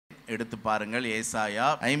எடுத்து பாருங்கள். ஏசாயா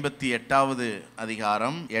 58வது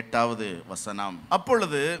அதிகாரம் 8வது வசனம்.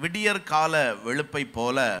 அப்பொழுது விடியற் கால வெளுப்பை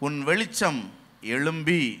போல உன் வெளிச்சம்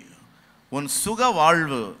எழும்பி உன் சுக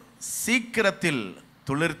வாழ்வு சீக்கிரத்தில்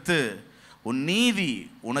துளிர்த்து உன் நீதி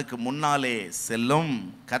உனக்கு முன்னாலே செல்லும்,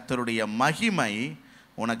 கர்த்தருடைய மகிமை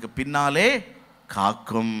உனக்கு பின்னாலே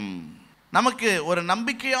காக்கும். நமக்கு ஒரு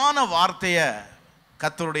நம்பிக்கையான வார்த்தையை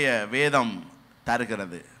கர்த்தருடைய வேதம்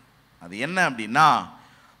தருகிறது. அது என்ன அப்படின்னா,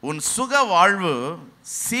 உன் சுக வாழ்வு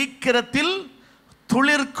சீக்கிரத்தில்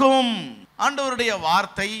துளிர்க்கும். ஆண்டவருடைய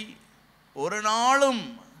வார்த்தை ஒரு நாளும்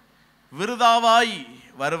விருதாவாய்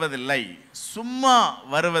வருவதில்லை, சும்மா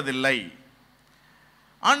வருவதில்லை.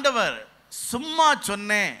 ஆண்டவர் சும்மா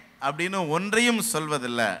சொன்னேன் அப்படின்னு ஒன்றையும்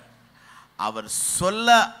சொல்வதில்லை. அவர் சொல்ல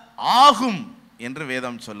ஆகும் என்று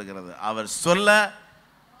வேதம் சொல்லுகிறது. அவர் சொல்ல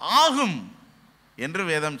ஆகும் என்று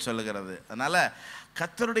வேதம் சொல்லுகிறது. அதனால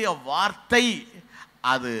கர்த்தருடைய வார்த்தை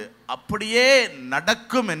அது அப்படியே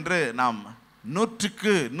நடக்கும் என்று நாம்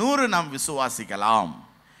 100க்கு 100 நாம் விசுவாசிக்கலாம்.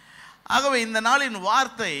 ஆகவே இந்த நாளின்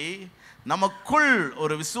வார்த்தை நமக்குள்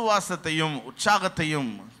ஒரு விசுவாசத்தையும்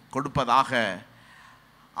உற்சாகத்தையும் கொடுப்பதாக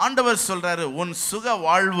ஆண்டவர் சொல்றாரு. உன் சுக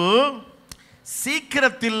வாழ்வு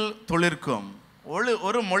சீக்கிரத்தில் துளிர்க்கும்.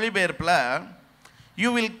 ஒரு மொழிபெயர்ப்பில் you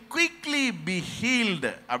will quickly B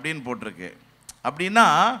healed அப்படின்னு போட்டிருக்கு. அப்படின்னா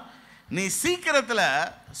நீ சீக்கிரத்தில்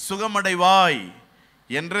சுகமடைவாய்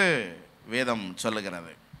என்று வேதம்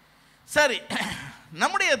சொல்லுகிறது. சரி,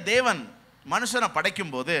 நம்முடைய தேவன் மனுஷனை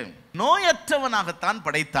படைக்கும் போது நோயற்றவனாகத்தான்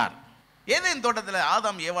படைத்தார். ஏதேன் தோட்டத்தில்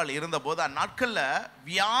ஆதாம் ஏவாள் இருந்தபோது அந்நாட்களில்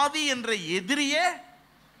வியாதி என்ற எதிரியே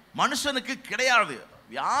மனுஷனுக்கு கிடையாது.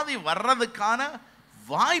 வியாதி வர்றதுக்கான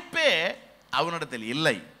வாய்ப்பே அவனிடத்தில்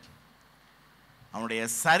இல்லை. அவனுடைய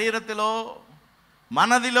சரீரத்திலோ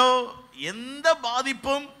மனதிலோ எந்த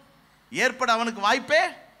பாதிப்பும் ஏற்பட அவனுக்கு வாய்ப்பே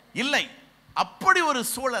இல்லை. அப்படி ஒரு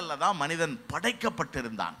சூழல்ல தான் மனிதன்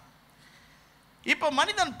படைக்கப்பட்டிருந்தான். இப்போ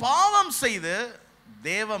மனிதன் பாவம் செய்து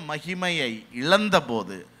தேவ மகிமையை இழந்த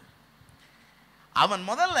போது அவன்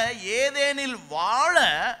முதல்ல ஏதேனில் வாழ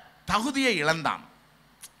தகுதியை இழந்தான்.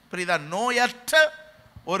 புரியுதா? நோயற்ற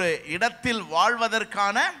ஒரு இடத்தில்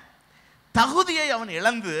வாழ்வதற்கான தகுதியை அவன்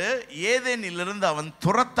இழந்து ஏதேனிலிருந்து அவன்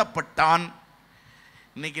துரத்தப்பட்டான்.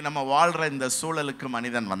 இன்னைக்கு நம்ம வாழ்ற இந்த சூழலுக்கு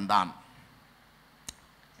மனிதன் வந்தான்.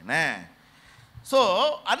 என்ன? ஸோ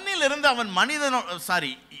அன்னிலிருந்து அவன்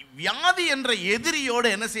வியாதி என்ற எதிரியோடு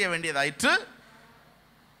என்ன செய்ய வேண்டியதாயிற்று?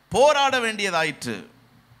 போராட வேண்டியதாயிற்று.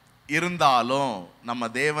 இருந்தாலும் நம்ம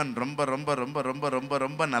தேவன் ரொம்ப ரொம்ப ரொம்ப ரொம்ப ரொம்ப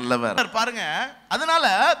ரொம்ப நல்லவர் பாருங்க. அதனால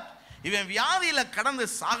இவன் வியாதியில கடந்து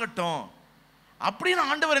சாகட்டும் அப்படின்னு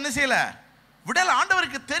ஆண்டவர் என்ன செய்யல, விடல.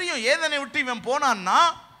 ஆண்டவருக்கு தெரியும் ஏதனை விட்டு இவன் போனான்னா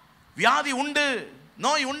வியாதி உண்டு,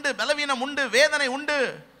 நோய் உண்டு, பலவீனம் உண்டு, வேதனை உண்டு,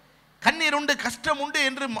 கண்ணீர் உண்டு, கஷ்டம் உண்டு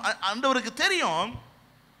என்று ஆண்டவருக்கு தெரியும்.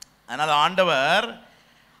 அதனால ஆண்டவர்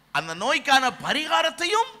அந்த நோய்க்கான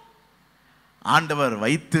பரிகாரத்தையும் ஆண்டவர்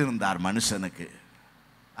வைத்து இருந்தார் மனுஷனுக்கு.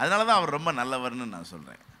 அதனால தான் அவர் ரொம்ப நல்லவர்னு நான்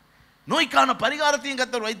சொல்றேன். நோய்க்கான பரிகாரத்தையும்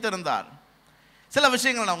கர்த்தர் வைத்திருந்தார். சில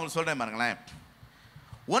விஷயங்கள் நான் உங்களுக்கு சொல்றேன் பாருங்களேன்.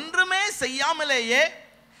 ஒன்றுமே செய்யாமலேயே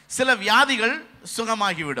சில வியாதிகள்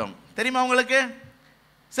சுகமாகிவிடும். தெரியுமா உங்களுக்கு?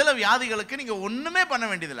 சில வியாதிகளுக்கு நீங்க ஒண்ணுமே பண்ண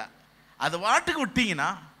வேண்டியதில்லை, அது வாட்டுக்கு விட்டீங்கன்னா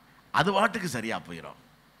அது வாட்டுக்கு சரியா போயிடும்.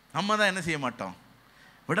 நம்ம தான் என்ன செய்ய மாட்டோம்,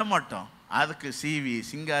 விட மாட்டோம். அதுக்கு சீவி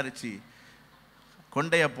சிங்காரிச்சு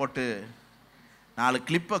கொண்டைய போட்டு 4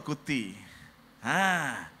 கிளிப்பை குத்தி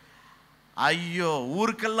ஐயோ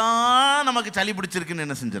ஊருக்கெல்லாம் நமக்கு சளி பிடிச்சிருக்குன்னு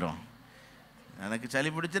என்ன செஞ்சிடும், எனக்கு சளி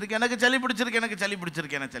பிடிச்சிருக்கு, எனக்கு சளி பிடிச்சிருக்கு, எனக்கு சளி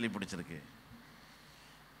பிடிச்சிருக்கு, எனக்கு சளி பிடிச்சிருக்கு.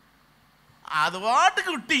 அது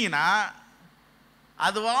வாட்டுக்கு விட்டீங்கன்னா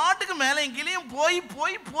அது வாட்டுக்கு மேலே கீழேயும்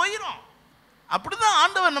போயிடும். அப்படிதான்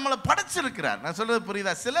ஆண்டவர் நம்மளை படைச்சிருக்கிறார். நான் சொல்றது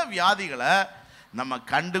புரியுதா? சில வியாதிகளை நம்ம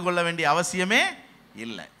கண்டுகொள்ள வேண்டிய அவசியமே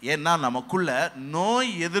இல்லை. ஏன்னா நமக்குள்ள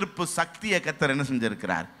நோய் எதிர்ப்பு சக்தியை கர்த்தர் என்ன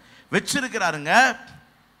செஞ்சிருக்கிறார், வச்சிருக்கிறாருங்க.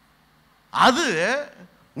 அது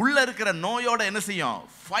உள்ள இருக்கிற நோயோட என்ன செய்யும்,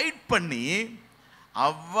 ஃபைட் பண்ணி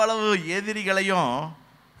அவ்வளவு எதிரிகளையும்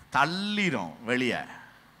தள்ளிடும் வெளியே.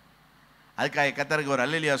 அதுக்காக கர்த்தருக்கு ஒரு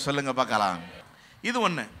அல்லேலூயா சொல்லுங்க பார்க்கலாம். இது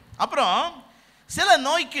ஒன்று. அப்புறம் சில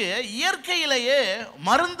நோய்க்கு இயற்கையிலேயே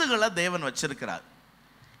மருந்துகளை தேவன் வச்சிருக்கிறார்.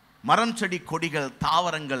 மரம் செடி கொடிகள்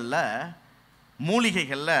தாவரங்கள்ல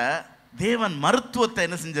மூலிகைகள்ல தேவன் மருத்துவத்தை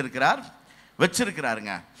என்ன செஞ்சிருக்கிறார்,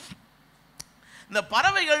 வச்சிருக்கிறாருங்க. இந்த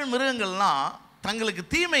பறவைகள் மிருகங்கள்லாம் தங்களுக்கு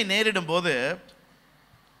தீமை நேரிடும் போது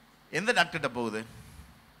எந்த டாக்டர்கிட்ட போகுது?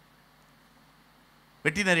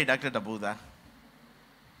 வெட்டினரி டாக்டர்கிட்ட போகுதா?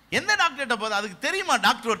 எந்த டாக்டர்கிட்ட போகுது? அதுக்கு தெரியுமா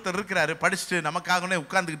டாக்டர் ஒருத்தர் இருக்கிறாரு படிச்சுட்டு நமக்காகவே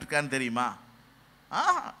உட்கார்ந்துக்கிட்டு இருக்கான்னு தெரியுமா?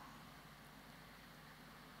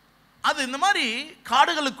 அது இந்த மாதிரி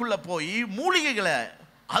காடுகளுக்குள்ள போய் மூலிகைகளை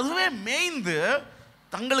அதுவே மேய்ந்து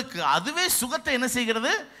தங்களுக்கு அதுவே சுகத்தை என்ன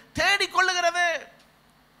செய்கிறது? தேடிக்கொள்ளுகிறது.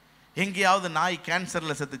 எங்கேயாவது நாய்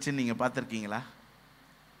கேன்சரில் செத்துச்சு நீங்கள் பார்த்துருக்கீங்களா?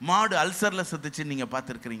 மாடு அல்சரில் செத்துச்சு நீங்கள்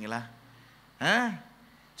பார்த்துருக்கிறீங்களா?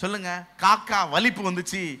 சொல்லுங்க. காக்கா வலிப்பு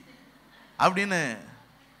வந்துச்சு அப்படின்னு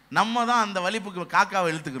நம்ம தான் அந்த வலிப்புக்கு காக்காவை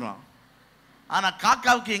இழுத்துக்கிறோம். ஆனால்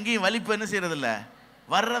காக்காவுக்கு எங்கேயும் வலிப்பு என்ன செய்யறதில்ல,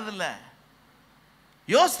 வர்றதில்ல.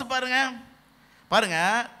 யோசித்து பாருங்க. பாருங்க,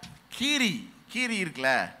 கீரி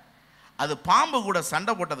இருக்குல்ல, அது பாம்பு கூட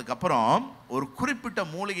சண்டை போட்டதுக்கப்புறம் ஒரு குறிப்பிட்ட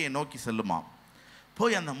மூலிகையை நோக்கி செல்லுமா.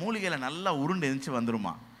 போய் அந்த மூலிகையில் நல்லா உருண்டு எழுந்துச்சு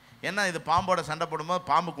வந்துருமா. ஏன்னா இது பாம்போட சண்டை போடும்போது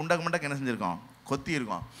பாம்பு குண்டக்கு மண்டக்கு என்ன செஞ்சுருக்கோம், கொத்தி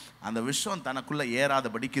இருக்கும். அந்த விஷம் தனக்குள்ளே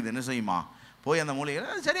ஏறாதபடிக்கு இது என்ன செய்யுமா, போய் அந்த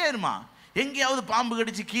மூலிகையில் அது சரியாயிருமா. எங்கேயாவது பாம்பு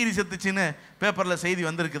கடிச்சு கீரி செத்துச்சின்னு பேப்பரில் செய்தி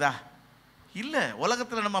வந்திருக்குதா? இல்லை.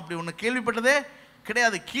 உலகத்தில் நம்ம அப்படி ஒன்று கேள்விப்பட்டதே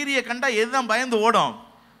கிடையாது. கீரியை கண்டா எதுதான் பயந்து ஓடும்?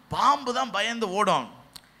 பாம்பு தான் பயந்து ஓடும்.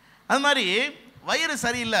 அது மாதிரி வயிறு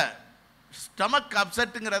சரியில்லை, ஸ்டமக்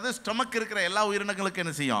அப்செட்டுங்கிறது ஸ்டமக் இருக்கிற எல்லா உயிரினங்களுக்கும்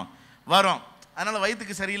என்ன செய்யும், வரும். அதனால்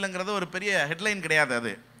வயிற்றுக்கு சரியில்லைங்கிறது ஒரு பெரிய ஹெட்லைன் கிடையாது.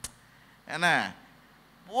 அது ஏன்னா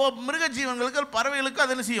மிருக ஜீவன்களுக்கு பறவைகளுக்கு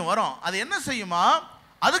அது என்ன செய்யும், வரும். அது என்ன செய்யுமா,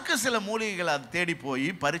 அதுக்கு சில மூலிகைகள் அது தேடி போய்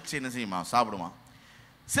பறித்து என்ன செய்யுமா, சாப்பிடுமா.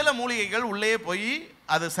 சில மூலிகைகள் உள்ளே போய்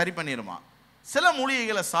அது சரி பண்ணிடுமா. சில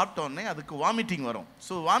மூலிகைகளை சாப்பிட்டோடனே அதுக்கு வாமிட்டிங் வரும்.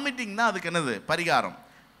 ஸோ வாமிட்டிங் தான் அதுக்கு என்னது, பரிகாரம்.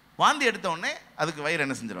 வாந்தி எடுத்தோடனே அதுக்கு வயிறு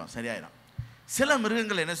என்ன செஞ்சிடும், சரியாயிடும். சில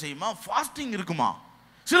மிருகங்கள் என்ன செய்யுமா, ஃபாஸ்டிங் இருக்குமா.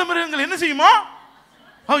 சில மிருகங்கள் என்ன செய்யுமா,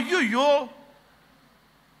 ஐயோ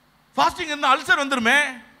ஃபாஸ்டிங் இருந்தால் அல்சர் வந்துருமே.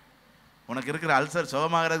 உனக்கு இருக்கிற அல்சர்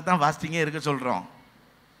சுகமாகிறதுக்கு தான் ஃபாஸ்டிங்கே இருக்க சொல்கிறோம்.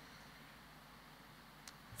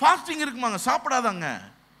 ஃபாஸ்டிங் இருக்குமாங்க, சாப்பிடாதாங்க,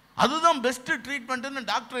 அதுதான் பெஸ்ட் ட்ரீட்மெண்ட்டுன்னு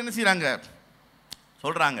டாக்டர் என்ன செய்கிறாங்க,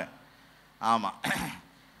 சொல்கிறாங்க. ஆமாம்.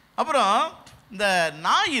 அப்புறம் இந்த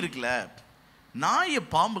நாய் இருக்குல்ல, நாயை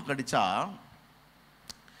பாம்பு கடிச்சா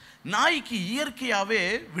நாய்க்கு இயற்கையாகவே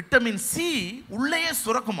விட்டமின் சி உள்ளேயே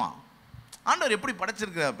சுரக்குமா. ஆண்டவர் எப்படி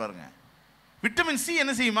படைச்சிருக்கிறார் பாருங்க. விட்டமின் சி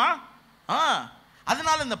என்ன செய்யுமா,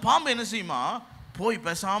 அதனால இந்த பாம்பு என்ன செய்யுமா, போய்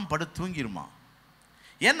பேசாமல் படுத்து தூங்கிடுமா.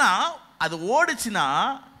 ஏன்னா அது ஓடிச்சுன்னா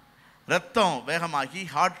ரத்தம் வேகமாகி,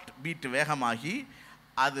 ஹார்ட் பீட் வேகமாகி,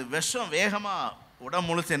 அது விஷம் வேகமாக உடம்பு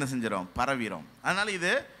முழுசு என்ன செஞ்சிடும், பரவிடும். அதனால்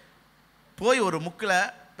இது போய் ஒரு முக்கில்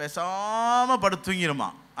பேசாமல் படுத்து தூங்கிடுமா.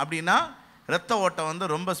 அப்படின்னா ரத்த ஓட்டம் வந்து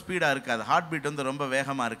ரொம்ப ஸ்பீடாக இருக்காது, ஹார்ட் பீட் வந்து ரொம்ப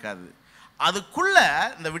வேகமாக இருக்காது. அதுக்குள்ளே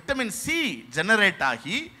இந்த விட்டமின் சி ஜெனரேட்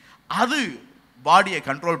ஆகி அது பாடியை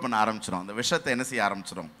கண்ட்ரோல் பண்ண ஆரம்பிச்சிடும். அந்த விஷத்தை என்ன செய்ய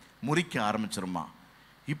ஆரம்பிச்சிடும், முறிக்க ஆரம்பிச்சிருமா.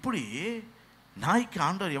 இப்படி நாய்க்கு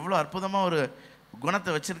ஆண்டவர் எவ்வளோ அற்புதமாக ஒரு குணத்தை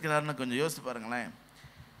வச்சிருக்கிறாருன்னு கொஞ்சம் யோசித்து பாருங்களேன்.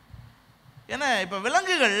 ஏன்னா இப்போ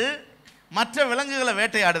விலங்குகள் மற்ற விலங்குகளை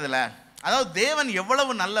வேட்டையாடுதில்ல. அதாவது தேவன்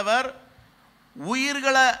எவ்வளவு நல்லவர்,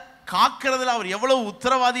 உயிர்களை காக்கிறதுல அவர் எவ்வளவு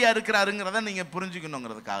உத்தரவாதியாக இருக்கிறாருங்கிறத நீங்கள்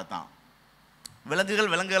புரிஞ்சுக்கணுங்கிறதுக்காகத்தான்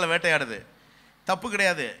விலங்குகளை வேட்டையாடுது. தப்பு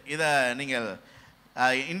கிடையாது. இதை நீங்கள்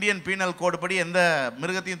இந்தியன் பீனல் கோடு படி எந்த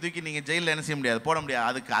மிருகத்தையும் தூக்கி நீங்கள் ஜெயிலில் என்ன செய்ய முடியாது, போட முடியாது.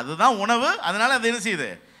 அதுக்கு அதுதான் உணவு, அதனால அது என்ன செய்யுது,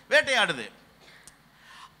 வேட்டையாடுது.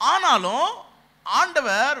 ஆனாலும்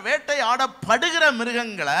ஆண்டவர் வேட்டையாடப்படுகிற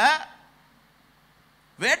மிருகங்களை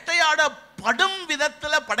வேட்டையாடப்படும்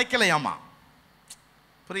விதத்தில் படைக்கலையாமா.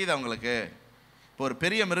 புரியுதா உங்களுக்கு? இப்போ ஒரு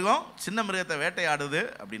பெரிய மிருகம் சின்ன மிருகத்தை வேட்டையாடுது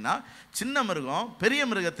அப்படின்னா சின்ன மிருகம் பெரிய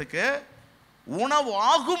மிருகத்துக்கு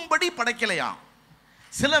உணவாகும்படி படைக்கலையாம்.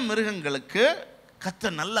 சில மிருகங்களுக்கு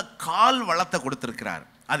கர்த்தர் நல்ல கால் வளத்தை கொடுத்திருக்கிறார்.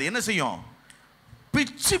 அது என்ன செய்யும்,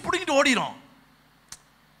 பிச்சு பிடிங்கிட்டு ஓடிடும்.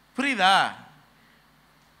 புரியுதா?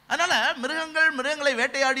 அதனால மிருகங்களை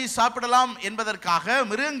வேட்டையாடி சாப்பிடலாம் என்பதற்காக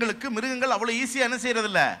மிருகங்கள் அவ்வளவு ஈஸியா என்ன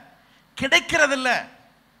செய்யறதில்ல, கிடைக்கிறதில்ல.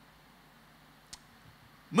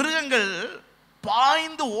 மிருகங்கள்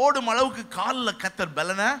பாய்ந்து ஓடும் அளவுக்கு காலில் கர்த்தர்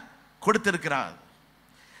பலனை கொடுத்திருக்கிறார்.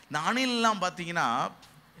 இந்த அணிலெல்லாம் பார்த்தீங்கன்னா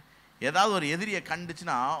ஏதாவது ஒரு எதிரியை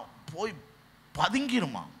கண்டுச்சுன்னா போய்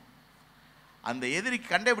பதுங்கிருமா. அந்த எதிரிக்கு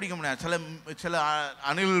கண்டே பிடிக்க முடியாது. சில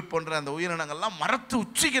அணில் போன்ற அந்த உயிரினங்கள்லாம் மரத்து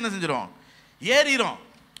உச்சிக்கு என்ன செஞ்சிடும், ஏறிடும்.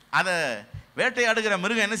 அதை வேட்டையாடுகிற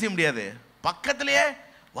மிருகம் என்ன செய்ய முடியாது, பக்கத்திலேயே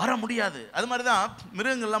வர முடியாது. அது மாதிரி தான்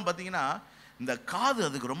மிருகங்கள்லாம் பார்த்தீங்கன்னா இந்த காது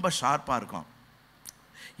அதுக்கு ரொம்ப ஷார்ப்பாக இருக்கும்.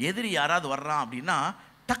 எதிரி யாராவது வர்றான் அப்படின்னா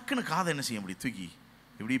டக்குன்னு காதை என்ன செய்ய முடியும், தூக்கி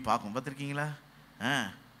இப்படி பார்க்கும். பார்த்துருக்கீங்களா?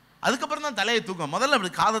 அதுக்கப்புறம் தான் தலையை தூக்கும். முதல்ல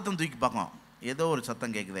அப்படி காதத்தை தூக்கி பார்க்கும், ஏதோ ஒரு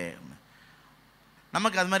சத்தம் கேட்குதே.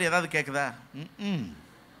 நமக்கு அது மாதிரி ஏதாவது கேட்குதா?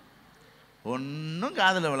 ஒன்றும்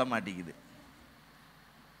காதில் விழ மாட்டேங்குது.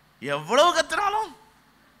 எவ்வளவு கத்துனாலும்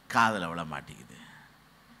காதில் விழ மாட்டேங்குது.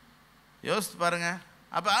 யோசித்து பாருங்க.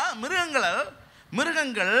 அப்போ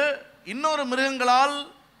மிருகங்கள் இன்னொரு மிருகங்களால்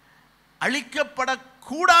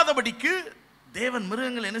அழிக்கப்படக்கூடாதபடிக்கு தேவன்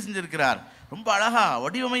மிருகங்கள் என்ன செஞ்சிருக்கிறார், ரொம்ப அழகா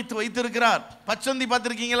வடிவமைத்து வைத்திருக்கிறார். பச்சந்தி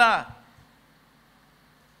பார்த்துருக்கீங்களா?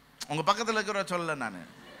 உங்க பக்கத்தில் இருக்கிற சொல்ல நான்.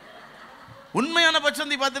 உண்மையான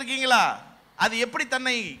பச்சந்தி பார்த்துருக்கீங்களா? அது எப்படி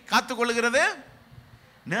தன்னை காத்துக்கொள்ளுகிறது?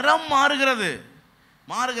 நிறம்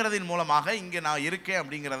மாறுகிறதின் மூலமாக இங்கே நான் இருக்கேன்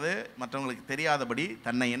அப்படிங்கிறது மற்றவங்களுக்கு தெரியாதபடி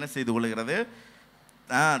தன்னை என்ன செய்து கொள்ளுகிறது?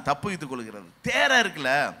 தப்புவித்துக் கொள்ளுகிறது. தேரை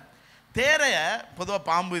இருக்குல்ல, தேரைய பொதுவாக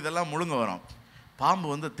பாம்பு இதெல்லாம் முழுங்க வரும். பாம்பு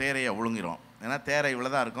வந்து தேரையை ஒழுங்கிடும். ஏன்னா தேரை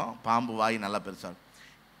இவ்வளோதான் இருக்கும், பாம்பு வாய் நல்லா பெருசாக இருக்கும்.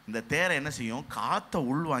 இந்த தேரை என்ன செய்யும்? காற்றை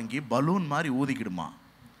உள்வாங்கி பலூன் மாதிரி ஊதிக்கிடுமா.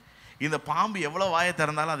 இந்த பாம்பு எவ்வளோ வாயை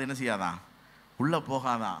திறந்தாலும் அது என்ன செய்யாதான்? உள்ளே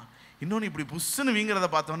போகாதான். இன்னொன்று இப்படி புஷ்ஷுன்னு வீங்கிறத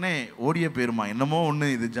பார்த்தோன்னே ஓடியே போயிருமா. என்னமோ ஒன்று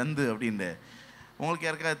இது ஜந்து அப்படின்ட்டு. உங்களுக்கு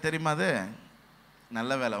யாருக்காவது தெரியுமா? அது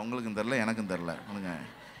நல்ல வேலை, உங்களுக்கும் தெரில எனக்கும் தெரில. ஒன்றுங்க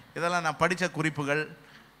இதெல்லாம் நான் படித்த குறிப்புகள்.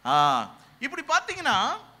 இப்படி பார்த்தீங்கன்னா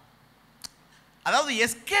அதாவது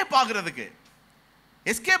எஸ்கேப் ஆகுறதுக்கு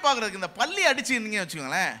இந்த பள்ளி அடிச்சுருந்தீங்க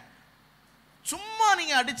வச்சுக்கோங்களேன், சும்மா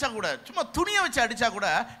நீங்கள் அடித்தா கூட, சும்மா துணியை வச்சு அடித்தா கூட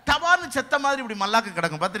டபார்னு செத்த மாதிரி இப்படி மல்லாக்க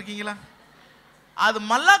கிடக்கும். பார்த்துருக்கீங்களா? அது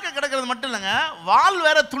மல்லாக்க கிடக்கிறது மட்டும் இல்லைங்க, வால்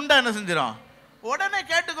வேற துண்டா என்ன செஞ்சிடும். உடனே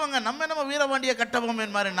கேட்டுக்கோங்க, நம்ம என்னமோ வீரபாண்டிய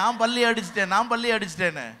கட்டபொம்மன் மாதிரி நான் பள்ளி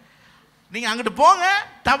அடிச்சிட்டேன்னு. நீங்கள் அங்கிட்டு போங்க,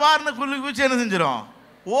 டபார்னு குச்சி என்ன செஞ்சிடும்,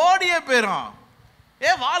 ஓடியே போயிடும்.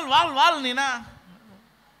 வால் வால் வால் நீனா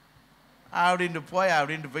அப்படின்ட்டு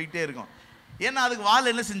போயிட்டே இருக்கும். ஏன்னா அதுக்கு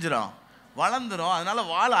வால் என்ன செஞ்சிடும், வளர்ந்துடும். அதனால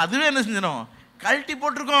வால் அதுவே என்ன செஞ்சிடும், கழட்டி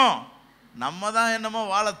போட்டிருக்கோம். நம்ம தான் என்னமோ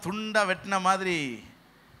வாழை துண்டா வெட்டின மாதிரி.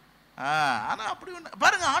 ஆனால் அப்படி ஒன்று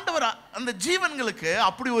பாருங்க, ஆண்டவர் அந்த ஜீவன்களுக்கு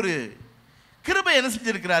அப்படி ஒரு கிருபை என்ன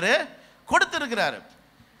செஞ்சிருக்கிறாரு, கொடுத்திருக்கிறாரு.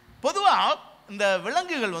 பொதுவாக இந்த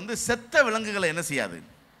விலங்குகள் வந்து செத்த விலங்குகளை என்ன செய்யாது,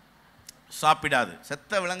 சாப்பிடாது.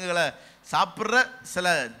 செத்த விலங்குகளை சாப்பிட்ற சில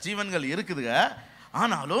ஜீவன்கள் இருக்குதுங்க.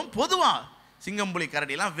 ஆனாலும் பொதுவாக சிங்கம்புலி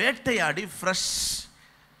கரடிலாம் வேட்டையாடி ஃப்ரெஷ்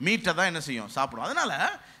மீட்டை தான் என்ன செய்யும், சாப்பிடும். அதனால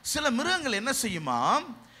சில மிருகங்கள் என்ன செய்யுமா,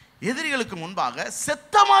 எதிரிகளுக்கு முன்பாக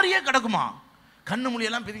செத்த மாதிரியே கிடக்குமா. கண்ணு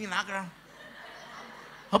மொழியெல்லாம் பிரிங்கி நாக்குறான்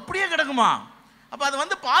அப்படியே கிடக்குமா. அப்போ அதை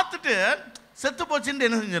வந்து பார்த்துட்டு செத்து போச்சுன்னு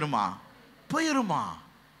என்ன செஞ்சிருமா, போயிருமா.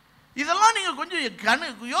 இதெல்லாம் நீங்கள் கொஞ்சம்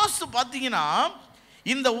யோசித்து பார்த்தீங்கன்னா,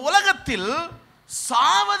 இந்த உலகத்தில்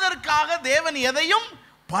சாவதற்காக தேவன் எதையும்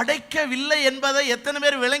படைக்கவில்லை என்பதை எத்தனை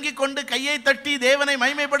பேர் விளங்கி கொண்டு கையை தட்டி தேவனை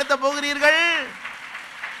மகிமைப்படுத்த போகிறீர்கள்?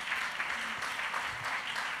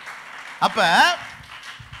 அப்ப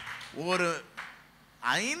ஒரு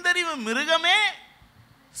ஐந்தறிவு மிருகமே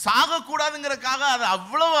சாகக்கூடாதுங்கிறதுக்காக அதை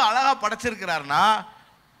அவ்வளவு அழகா படைச்சிருக்கிறாருன்னா,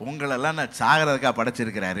 உங்களெல்லாம் நான் சாகிறதுக்காக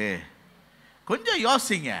படைச்சிருக்கிறாரு. கொஞ்சம்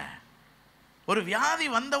யோசிங்க. ஒரு வியாதி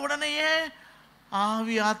வந்த உடனேயே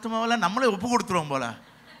ஆவி ஆத்மாவெல்லாம் நம்மளே ஒப்பு கொடுத்துருவோம் போல.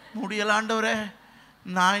 முடியல ஆண்டவரே,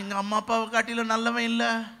 நான் எங்கள் அம்மா அப்பாவை காட்டிலும் நல்லவன்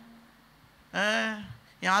இல்லை,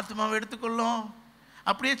 என் ஆத்மாவை எடுத்துக்கொள்ளும்.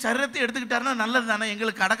 அப்படியே சரீரத்தை எடுத்துக்கிட்டாருன்னா நல்லது தானே,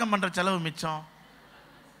 எங்களுக்கு அடக்கம் பண்ணுற செலவு மிச்சம்.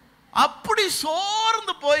 அப்படி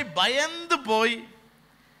சோர்ந்து போய் பயந்து போய்,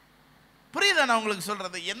 புரியுதா நான் உங்களுக்கு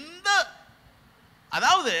சொல்றது?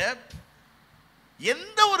 அதாவது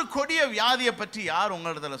எந்த ஒரு கொடிய வியாதியை பற்றி யார்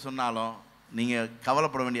உங்களிடத்துல சொன்னாலும் நீங்கள்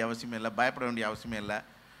கவலைப்பட வேண்டிய அவசியமே இல்லை, பயப்பட வேண்டிய அவசியமே இல்லை.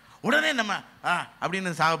 உடனே நம்ம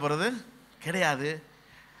அப்படின்னு சாக போகிறது கிடையாது.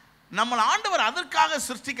 நம்மளை ஆண்டவர் அதற்காக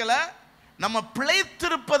சிருஷ்டிக்கலை. நம்ம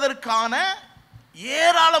பிழைத்திருப்பதற்கான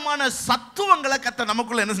ஏராளமான சத்துவங்களை கர்த்தர்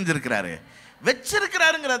நமக்குள்ள என்ன செஞ்சிருக்கிறாரு,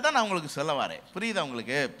 வச்சிருக்கிறாருங்கிறத தான் நான் உங்களுக்கு சொல்ல வரேன். புரியுதா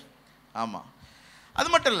உங்களுக்கு? ஆமாம். அது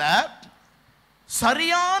மட்டும் இல்லை,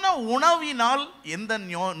 சரியான உணவினால் எந்த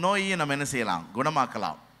நோயையும் நம்ம என்ன செய்யலாம்,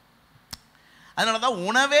 குணமாக்கலாம். அதனால தான்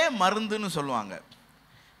உணவே மருந்துன்னு சொல்லுவாங்க.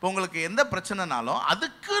 இப்போ உங்களுக்கு எந்த பிரச்சனைனாலும்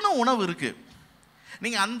அதுக்குன்னு உணவு இருக்குது.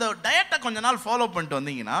 நீங்கள் அந்த டயட்டை கொஞ்ச நாள் ஃபாலோ பண்ணிட்டு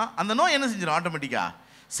வந்தீங்கன்னா அந்த நோய் என்ன செஞ்சிடும், ஆட்டோமேட்டிக்காக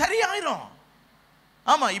சரியாயிரும்.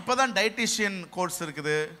 ஆமாம், இப்போ தான் டயட்டிஷியன் கோர்ஸ்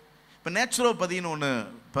இருக்குது. இப்போ நேச்சுரோபதின்னு ஒன்று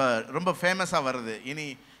இப்போ ரொம்ப ஃபேமஸாக வருது. இனி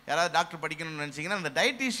யாராவது டாக்டர் படிக்கணும்னு நினச்சிங்கன்னா இந்த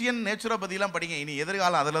டயட்டிஷியன் நேச்சுரோபதிலாம் படிங்க. இனி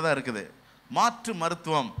எதிர்காலம் அதில் தான் இருக்குது. மாற்று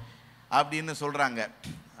மருத்துவம் அப்படின்னு சொல்கிறாங்க.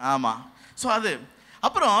 ஆமாம். ஸோ அது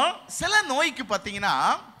அப்புறம் சில நோய்க்கு பார்த்தீங்கன்னா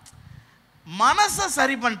மனசை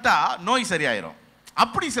சரி பண்ணிட்டா நோய் சரியாயிரும்.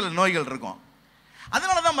 அப்படி சில நோய்கள் இருக்கும்.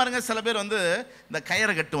 அதனால தான் பாருங்கள், சில பேர் வந்து இந்த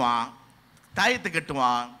கயிறை கட்டுவான், தாயத்தை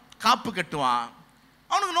கட்டுவான், காப்பு கட்டுவான்,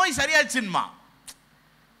 அவனுக்கு நோய் சரியாச்சுன்மா.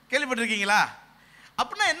 கேள்விப்பட்டிருக்கீங்களா?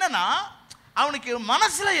 அப்படின்னா என்னன்னா, அவனுக்கு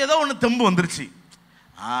மனசில் ஏதோ ஒன்று தெம்பு வந்துருச்சு,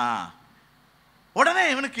 உடனே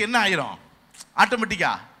இவனுக்கு என்ன ஆயிரும்,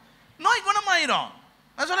 ஆட்டோமேட்டிக்கா நோய் குணமாயிரும்.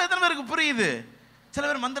 நான் சொல்ல எத்தனை பேருக்கு புரியுது? சில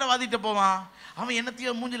பேர் மந்திரவாதிட்ட போவான், அவன்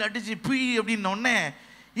என்னத்தையோ மூஞ்சில் அடிச்சு புய் அப்படின்னு உடனே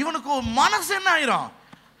இவனுக்கு மனசு என்ன ஆயிரும்,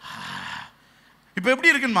 இப்போ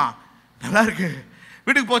எப்படி இருக்குமா, நல்லா இருக்கு,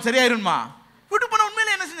 வீட்டுக்கு போ சரியாயிருமா. வீட்டுக்கு போன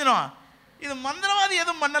உண்மையில என்ன செஞ்சிடும், இது மந்திரவாதி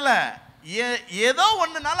எதுவும் பண்ணலை, ஏதோ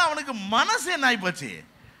ஒன்றுனால அவனுக்கு மனசு என்ன ஆகி போச்சு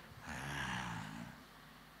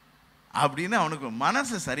அப்படின்னு அவனுக்கு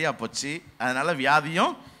மனசு சரியா போச்சு. அதனால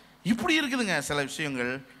வியாதியும் இப்படி இருக்குதுங்க சில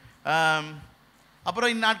விஷயங்கள்.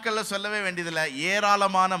 அப்புறம் இந்நாட்களில் சொல்லவே வேண்டியதில்லை,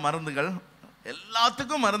 ஏராளமான மருந்துகள்,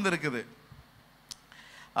 எல்லாத்துக்கும் மருந்து இருக்குது.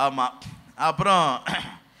 ஆமாம். அப்புறம்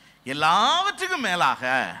எல்லாவற்றுக்கும் மேலாக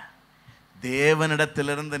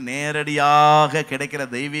தேவனிடத்திலிருந்து நேரடியாக கிடைக்கிற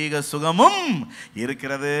தெய்வீக சுகமும்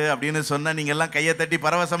இருக்கிறது அப்படின்னு சொன்ன நீங்க எல்லாம் கையை தட்டி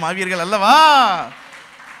பரவசம் ஆவீர்கள் அல்லவா?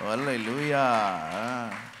 அல்லேலூயா.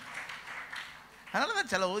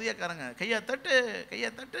 அதனாலதான் சில ஊதியக்காரங்க கையை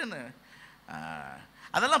தட்டுன்னு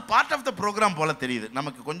அதெல்லாம் பார்ட் ஆஃப் த ப்ரோக்ராம் போல தெரியுது,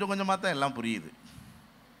 நமக்கு கொஞ்சம் கொஞ்சமாக தான் எல்லாம் புரியுது.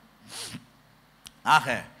 ஆக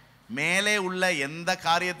மேலே உள்ள எந்த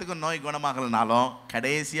காரியத்துக்கும் நோய் குணமாகலனாலும்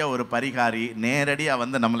கடைசியா ஒரு பரிகாரி நேரடியா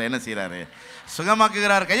வந்து நம்மளை என்ன செய்யறாரு?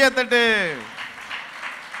 சுகமாக்குகிறார். கையை தட்டு.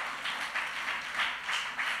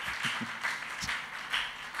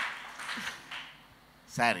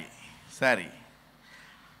 சரி சரி.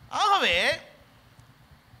 ஆகவே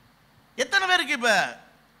எத்தனை பேருக்கு இப்ப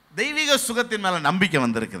தெய்வீக சுகத்தின் மேல நம்பிக்கை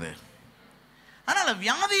வந்திருக்குது? அதனால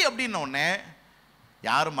வியாதி அப்படின்ன உடனே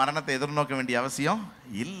யாரும் மரணத்தை எதிர்நோக்க வேண்டிய அவசியம்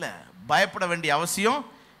இல்லை, பயப்பட வேண்டிய அவசியம்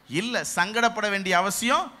இல்லை, சங்கடப்பட வேண்டிய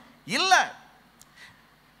அவசியம் இல்லை.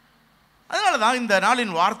 அதனால தான் இந்த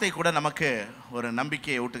நாளின் வார்த்தை கூட நமக்கு ஒரு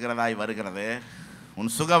நம்பிக்கையை ஊட்டுகிறதாய் வருகிறது.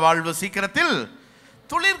 உன் சுக வாழ்வு சீக்கிரத்தில்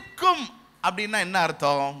துளிர்க்கும். அப்படின்னா என்ன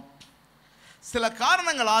அர்த்தம்? சில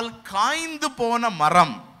காரணங்களால் காய்ந்து போன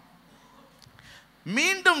மரம்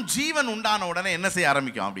மீண்டும் ஜீவன் உண்டான உடனே என்ன செய்ய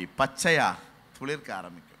ஆரம்பிக்கும்? அப்படி பச்சையா துளிர்க்க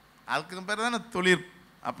ஆரம்பிக்கும். அதுக்கு பேர் தானே துளிர்.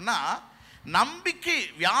 அப்படின்னா நம்பிக்கை,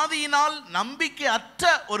 வியாதியினால் நம்பிக்கை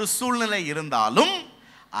அற்ற ஒரு சூழ்நிலை இருந்தாலும்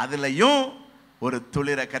அதுலயும் ஒரு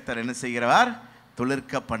துளிர கர்த்தர் என்ன செய்கிறார்?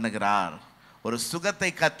 துளிர்க்க பண்ணுகிறார். ஒரு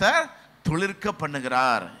சுகத்தை கர்த்தர் துளிர்க்க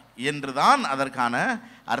பண்ணுகிறார் என்றுதான் அதற்கான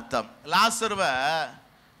அர்த்தம். லாசருவை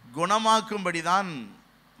குணமாக்கும்படி தான்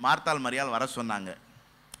மார்த்தாள் மரியாள் வர சொன்னாங்க.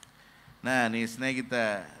 நீ சிநேகித்த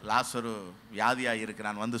லாசரு வியாதியாக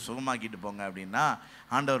இருக்கிறான், வந்து சுகமாக்கிட்டு போங்க அப்படின்னா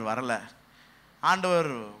ஆண்டவர் வரலை.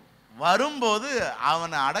 ஆண்டவர் வரும்போது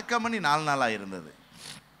அவனை அடக்கம் பண்ணி 4 நாளாக இருந்தது.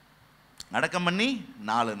 அடக்கம் பண்ணி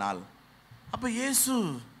 4 நாள். அப்போ இயேசு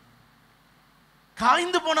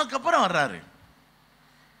காய்ந்து போனதுக்கப்புறம் வர்றாரு,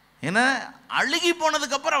 ஏன்னா அழுகி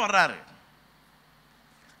போனதுக்கப்புறம் வர்றாரு.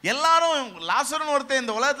 எல்லாரும் லாசருன்னு ஒருத்தன்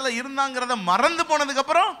இந்த உலகத்தில் இருந்தாங்கிறத மறந்து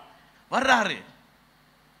போனதுக்கப்புறம் வர்றாரு.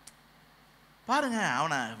 பாருங்க,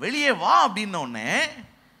 அவனை வெளியே வா அப்படின்ன உடனே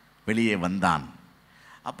வெளியே வந்தான்.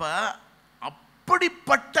 அப்ப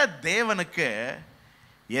அப்படிப்பட்ட தேவனுக்கு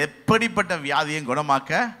எப்படிப்பட்ட வியாதியும்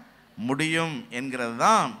குணமாக்க முடியும் என்கிறது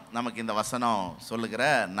தான் நமக்கு இந்த வசனம் சொல்லுகிற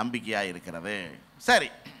நம்பிக்கையா இருக்கிறது. சரி,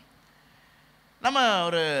 நம்ம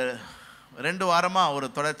ஒரு 2 வாரமா ஒரு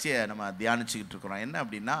தொடர்ச்சியை நம்ம தியானிச்சுக்கிட்டு இருக்கிறோம். என்ன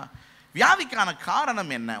அப்படின்னா, வியாதிக்கான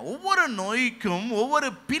காரணம் என்ன? ஒவ்வொரு நோய்க்கும் ஒவ்வொரு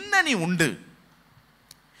பின்னணி உண்டு.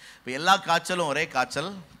 இப்போ எல்லா காய்ச்சலும் ஒரே காய்ச்சல்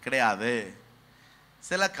கிடையாது.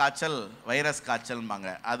 சில காய்ச்சல் வைரஸ் காய்ச்சல்பாங்க,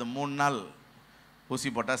 அது 3 நாள் ஊசி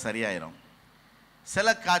போட்டால் சரியாயிரும். சில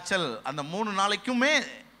காய்ச்சல் அந்த 3 நாளைக்குமே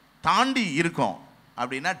தாண்டி இருக்கும்.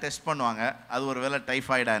 அப்படின்னா டெஸ்ட் பண்ணுவாங்க, அது ஒரு வேளை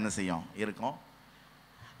டைஃபாய்டாக என்ன செய்யும் இருக்கும்.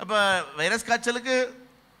 அப்போ வைரஸ் காய்ச்சலுக்கு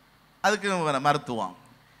அதுக்கு மருத்துவம்,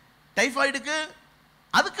 டைஃபாய்டுக்கு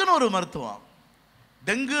அதுக்குன்னு ஒரு மருத்துவம்,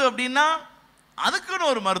 டெங்கு அப்படின்னா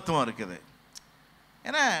அதுக்குன்னு ஒரு மருத்துவம் இருக்குது.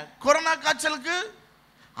 ஏன்னா கொரோனா காய்ச்சலுக்கு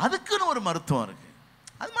அதுக்குன்னு ஒரு மருத்துவம் இருக்கு.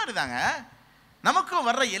 அது மாதிரி தாங்க நமக்கும்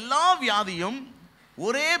வர்ற எல்லா வியாதியும்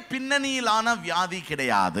ஒரே பின்னணியிலான வியாதி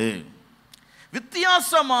கிடையாது.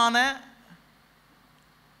 வித்தியாசமான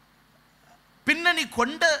பின்னணி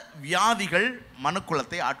கொண்ட வியாதிகள்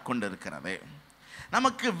மனுக்குலத்தை ஆட்கொண்டு இருக்கிறது.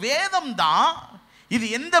 நமக்கு வேதம் தான் இது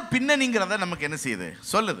எந்த பின்னணிங்கிறத நமக்கு என்ன செய்யுது,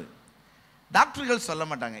 சொல்லுது. டாக்டர்கள் சொல்ல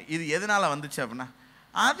மாட்டாங்க இது எதனால வந்துச்சு அப்படின்னா,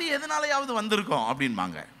 அது எதனாலையாவது வந்திருக்கோம்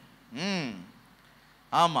அப்படின்பாங்க.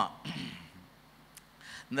 ஆமாம்,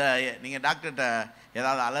 இந்த நீங்கள் டாக்டர்கிட்ட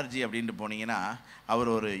ஏதாவது அலர்ஜி அப்படின்ட்டு போனீங்கன்னா அவர்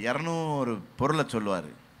ஒரு 200 பொருளை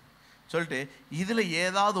சொல்லுவார். சொல்லிட்டு இதில்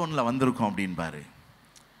ஏதாவது ஒன்றில் வந்திருக்கும் அப்படின்பாரு.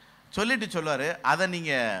 சொல்லிட்டு சொல்லுவார், அதை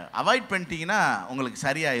நீங்கள் அவாய்ட் பண்ணிட்டீங்கன்னா உங்களுக்கு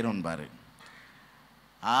சரியாயிரும்பாரு.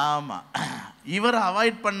 ஆமாம், இவரை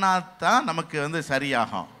அவாய்ட் பண்ணாதான் நமக்கு வந்து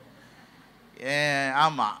சரியாகும்.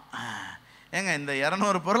 ஆமாம் ஏங்க, இந்த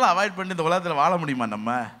 200 பொருளை அவாய்ட் பண்ணி இந்த உலகத்தில் வாழ முடியுமா நம்ம?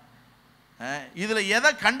 இதில் எதை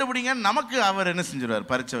கண்டுபிடிங்கன்னு நமக்கு அவர் என்ன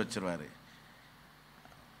செஞ்சிருவார், பரீட்சை வச்சிருவார்.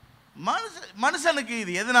 மனுஷனுக்கு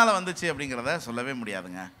இது எதனால் வந்துச்சு அப்படிங்கிறத சொல்லவே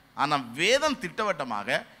முடியாதுங்க. ஆனால் வேதம் திட்டவட்டமாக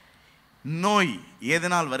நோய்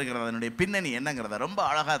எதனால் வருகிறது, அதனுடைய பின்னணி என்னங்கிறத ரொம்ப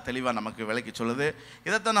அழகாக தெளிவாக நமக்கு விளக்கி சொல்லுது.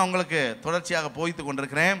 இதைத்தான் நான் உங்களுக்கு தொடர்ச்சியாக போய்த்து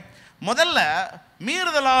கொண்டிருக்கிறேன். முதல்ல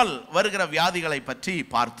மீறுதலால் வருகிற வியாதிகளை பற்றி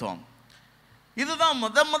பார்த்தோம். இதுதான்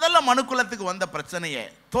முதல்ல மனுக்குலத்துக்கு வந்த பிரச்சனையே.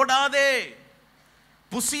 தொடாதே,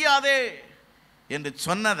 புசியாதே, என்று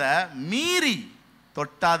சொன்னதை மீறி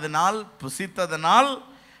தொட்டாதனால் புசித்ததனால்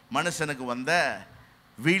மனுஷனுக்கு வந்த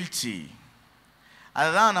வீழ்ச்சி.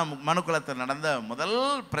 அதுதான் நம் மனுக்குலத்தில் நடந்த முதல்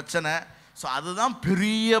பிரச்சனை. ஸோ அதுதான்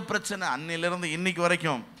பெரிய பிரச்சனை அன்னிலிருந்து இன்னைக்கு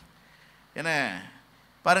வரைக்கும். என்ன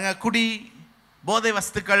பாருங்க, குடி, போதை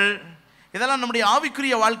வஸ்துக்கள் இதெல்லாம் நம்முடைய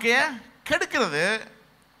ஆவிக்குரிய வாழ்க்கையை கெடுக்கிறது.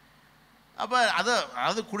 அப்போ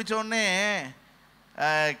அது குடித்தோடனே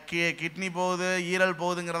கிட்னி போகுது, ஈரல்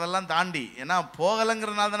போகுதுங்கிறதெல்லாம் தாண்டி, ஏன்னா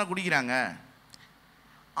போகலைங்கிறதுனால தானே குடிக்கிறாங்க.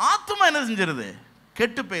 ஆத்மா என்ன செஞ்சிருது?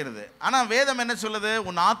 கெட்டு போயிருது. ஆனால் வேதம் என்ன சொல்லுது?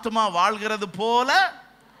 உன் ஆத்மா வாழ்கிறது போல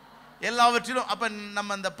எல்லாவற்றிலும். அப்போ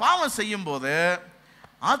நம்ம இந்த பாவம் செய்யும் போது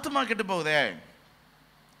ஆத்மா கெட்டு போகுதே.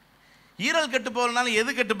 ஈரல் கெட்டு போகலனாலும்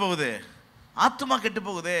எது கெட்டு போகுது? ஆத்மா கெட்டு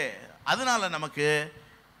போகுது. அதனால நமக்கு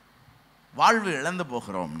வாழ்வு இழந்து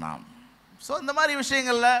போகிறோம் நாம். ஸோ இந்த மாதிரி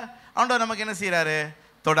விஷயங்களில் ஆண்டவர் நமக்கு என்ன செய்கிறாரு?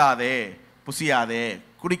 தொடாதே, புசியாதே,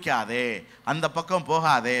 குடிக்காதே, அந்த பக்கம்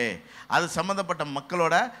போகாதே, அது சம்மந்தப்பட்ட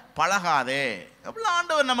மக்களோட பழகாதே, அப்படிலாம்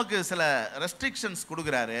ஆண்டவர் நமக்கு சில ரெஸ்ட்ரிக்ஷன்ஸ்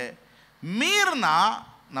கொடுக்குறாரு. மீறினா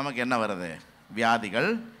நமக்கு என்ன வருது? வியாதிகள்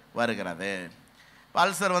வருகிறது.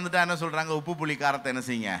 அல்சர் வந்துட்டால் என்ன சொல்கிறாங்க? உப்பு புளி காரத்தை என்ன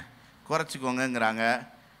செய்யுங்க? குறைச்சிக்கோங்கிறாங்க.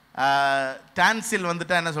 டான்சில்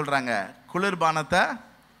வந்துட்டால் என்ன சொல்கிறாங்க? குளிர்பானத்தை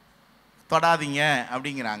தொடாதீங்க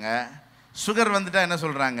அப்படிங்கிறாங்க. சுகர் வந்துட்டால் என்ன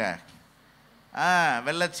சொல்கிறாங்க?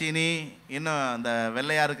 வெள்ளைச்சீனி, இன்னும் இந்த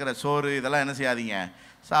வெள்ளையாக இருக்கிற சோறு இதெல்லாம் என்ன செய்யாதீங்க,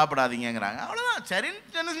 சாப்பிடாதீங்கிறாங்க. அவ்வளோதான்.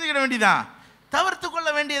 சரின்னு என்ன செஞ்சுக்கிட வேண்டியதான், தவிர்த்து கொள்ள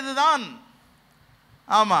வேண்டியது தான்.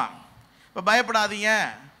 ஆமாம். இப்போ பயப்படாதீங்க,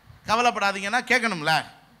 கவலைப்படாதீங்கன்னா கேட்கணும்ல.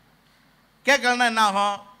 கேட்கலன்னா என்ன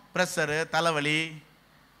ஆகும்? ப்ரெஷரு, தலைவலி,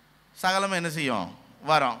 சகலமும் என்ன செய்யும்?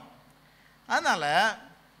 வரும். அதனால்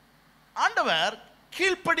ஆண்டவர்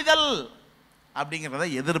கீழ்ப்படிதல் அப்படிங்கிறத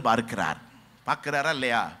எதிர்பார்க்கிறார். பார்க்குறாரா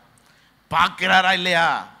இல்லையா? பார்க்கிறாரா இல்லையா?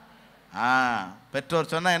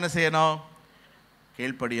 பெற்றோர் சொன்னால் என்ன செய்யணும்?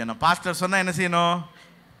 கீழ்ப்படியணும். பாஸ்டர் சொன்னால் என்ன செய்யணும்?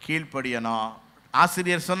 கீழ்ப்படியணும்.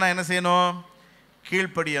 ஆசிரியர் சொன்னால் என்ன செய்யணும்?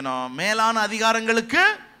 கீழ்ப்படியணும். மேலான அதிகாரங்களுக்கு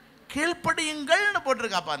கீழ்ப்படியுங்கள்னு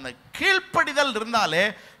போட்டிருக்காப்பா. அந்த கீழ்ப்படிதல் இருந்தாலே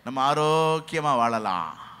நம்ம ஆரோக்கியமாக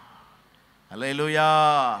வாழலாம். அல்லேலூயா.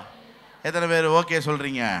 எத்தனை பேர் ஓகே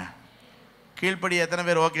சொல்கிறீங்க? கீழ்ப்படி எத்தனை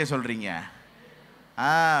பேர் ஓகே சொல்கிறீங்க?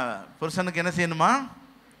 புருஷனுக்கு என்ன செய்யணுமா?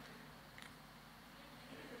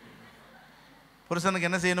 புருஷனுக்கு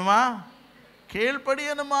என்ன செய்யணுமா?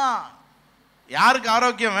 கீழ்ப்படியணுமா? யாருக்கு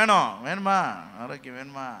ஆரோக்கியம் வேணும்? வேணுமா? ஆரோக்கியம்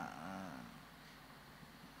வேணுமா?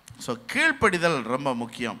 ஸோ கீழ்ப்படிதல் ரொம்ப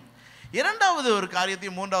முக்கியம். இரண்டாவது ஒரு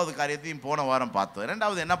காரியத்தையும் மூன்றாவது காரியத்தையும் போன வாரம் பார்த்தோம்.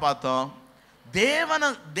 இரண்டாவது என்ன பார்த்தோம்?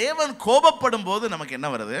 தேவன் கோபப்படும் போது நமக்கு என்ன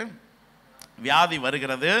வருது? வியாதி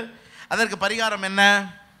வருகிறது. அதற்கு பரிகாரம் என்ன?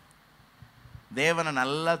 தேவனை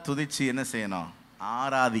நல்லா துதிச்சு என்ன செய்யணும்?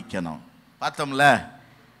 ஆராதிக்கணும். பார்த்தோம்ல,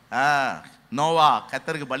 நோவா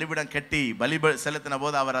கர்த்தருக்கு பலிபீடம் கட்டி பலி செலுத்தின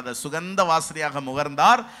போது அவர் அதை சுகந்த வாசனையாக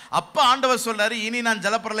முகர்ந்தார். அப்போ ஆண்டவர் சொல்றாரு, இனி நான்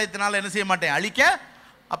ஜலப்பிரளயத்தினால என்ன செய்ய மாட்டேன், அழிக்க.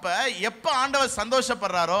 அப்போ எப்போ ஆண்டவர்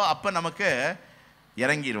சந்தோஷப்படுறாரோ அப்போ நமக்கு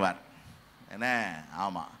இறங்கிடுவார். என்ன?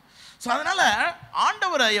 ஆமாம். ஸோ அதனால்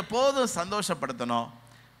ஆண்டவரை எப்போதும் சந்தோஷப்படுத்தணும்,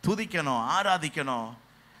 துதிக்கணும், ஆராதிக்கணும்.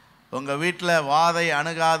 உங்கள் வீட்டில் வாதை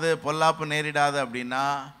அணுகாது, பொல்லாப்பு நேரிடாது அப்படின்னா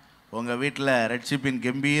உங்கள் வீட்டில் ரட்சிப்பின்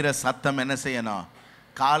கம்பீர சத்தம் என்ன செய்யணும்?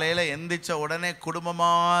 காலையில் எந்திரிச்ச உடனே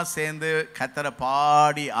குடும்பமாக சேர்ந்து கர்த்தரை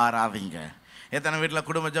பாடி ஆராதிங்க. எத்தனை வீட்டில்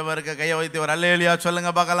குடும்ப ஜெபம் இருக்க? கையை வைத்து ஒரு அல்லேலூயா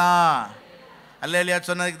சொல்லுங்க பார்க்கலாம். அல்லேலூயா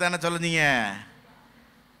சொன்னதுக்கு தானே சொல்லுங்க.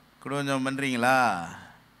 குடும்ப ஜெபம் பண்ணுறீங்களா?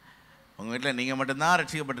 உங்கள் வீட்டில் நீங்கள் மட்டும்தான்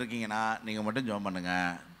ரட்சிக்கப்பட்டிருக்கீங்கன்னா நீங்கள் மட்டும் ஜெபம் பண்ணுங்க.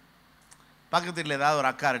 பக்கத்து வீட்டில் ஏதாவது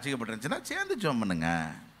ஒரு அக்கா ரட்சிக்கப்பட்டிருந்துச்சுன்னா சேர்ந்து ஜெபம் பண்ணுங்க.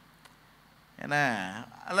 என்ன?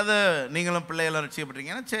 அல்லது நீங்களும் பிள்ளைகளும்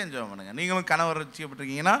ரட்சிக்கப்பட்டிருக்கீங்கன்னா சேர்ந்து ஜெபம் பண்ணுங்க. நீங்களும் கணவர்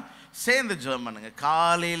ரட்சிக்கப்பட்டிருக்கீங்கன்னா சேர்ந்து ஜெபம் பண்ணுங்க.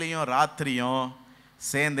 காலையிலையும் ராத்திரியும்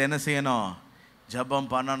சேர்ந்து என்ன செய்யணும்?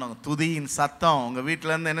 ஜெபம் பண்ணணும். துதியின் சத்தம் உங்கள்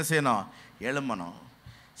வீட்டிலேருந்து என்ன செய்யணும்? எழும்பணும்.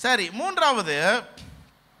 சரி, மூன்றாவது,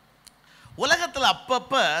 உலகத்தில்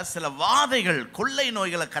அப்பப்போ சில வாதைகள், கொள்ளை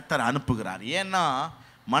நோய்களை கர்த்தர் அனுப்புகிறார். ஏன்னா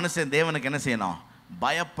மனுஷன் தேவனுக்கு என்ன செய்யணும்?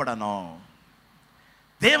 பயப்படணும்.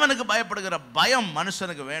 தேவனுக்கு பயப்படுகிற பயம்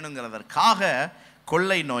மனுஷனுக்கு வேணுங்கிறதற்காக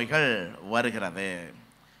கொள்ளை நோய்கள் வருகிறது.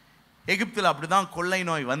 எகிப்தில் அப்படிதான் கொள்ளை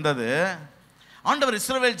நோய் வந்தது. ஆண்டவர்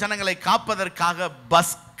இஸ்ரவேல் ஜனங்களை காப்பதற்காக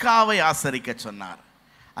பஸ்காவை ஆசரிக்க சொன்னார்.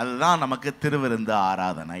 அதுதான் நமக்கு திருவிருந்து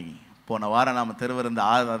ஆராதனை. போன வாரம் நாம் திருவிருந்து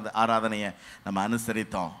ஆராதனையை நம்ம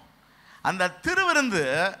அனுசரித்தோம். அந்த திருவிருந்து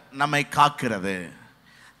நம்மை காக்கிறது.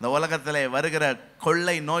 இந்த உலகத்தில் வருகிற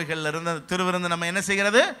கொள்ளை நோய்கள் இருந்து திருவிருந்து நம்ம என்ன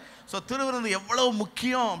செய்கிறது? ஸோ திருவிருந்து எவ்வளவு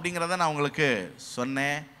முக்கியம் அப்படிங்கிறத நான் உங்களுக்கு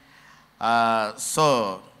சொன்னேன். ஸோ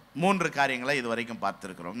 3 காரியங்களை இது வரைக்கும்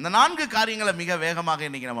பார்த்துருக்கிறோம். இந்த 4 காரியங்களை மிக வேகமாக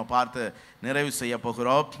இன்றைக்கி நம்ம பார்த்து நிறைவு செய்ய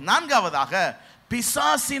போகிறோம். 4வதாக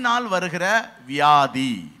பிசாசினால் வருகிற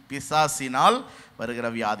வியாதி. பிசாசினால் வருகிற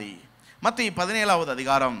வியாதி. மத்தேயு 17வது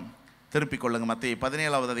அதிகாரம் திருப்பிக் கொள்ளுங்க. மத்தேயு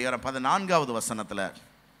 17வது அதிகாரம் 14வது வசனத்தில்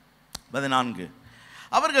 14.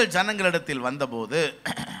 அவர்கள் ஜனங்களிடத்தில் வந்தபோது,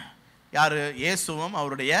 யார்? இயேசுவும்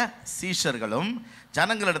அவருடைய சீஷர்களும்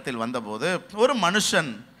ஜனங்களிடத்தில் வந்தபோது, ஒரு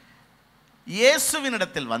மனுஷன்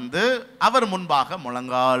இயேசுவினிடத்தில் வந்து அவர் முன்பாக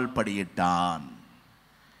முழங்கால் படியிட்டான்.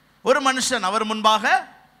 ஒரு மனுஷன் அவர் முன்பாக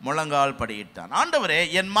முழங்கால் படியிட்டான். ஆண்டவரே,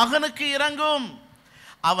 என் மகனுக்கு இரங்கும்,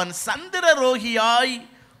 அவன் சந்திர ரோகியாய்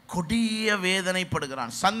கொடிய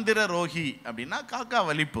வேதனைப்படுகிறான். சந்திர ரோகி அப்படின்னா காக்கா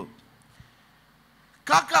வலிப்பு.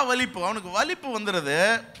 காக்கா வலிப்பு, அவனுக்கு வலிப்பு வந்துடுது.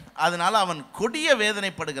 அதனால அவன் கொடிய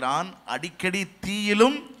வேதனைப்படுகிறான். அடிக்கடி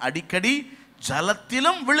தீயிலும் அடிக்கடி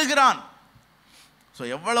ஜலத்திலும் விழுகிறான். ஸோ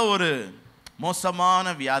எவ்வளோ ஒரு மோசமான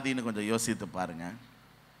வியாதின்னு கொஞ்சம் யோசித்து பாருங்க.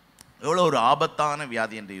 எவ்வளோ ஒரு ஆபத்தான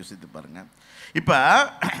வியாதி என்று யோசித்து பாருங்க. இப்போ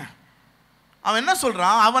அவன் என்ன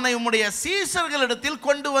சொல்றான்? அவனை உம்முடைய சீஷர்களிடத்தில்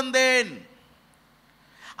கொண்டு வந்தேன்,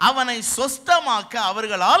 அவனை சொஸ்தமாக்க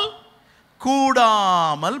அவர்களால்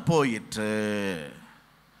கூடாமல் போயிற்று.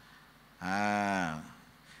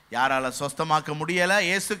 யாரால சொஸ்தமாக்க முடியல?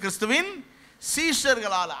 இயேசு கிறிஸ்துவின்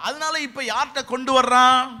சீஷர்களால். அதனால இப்ப யார்கிட்ட கொண்டு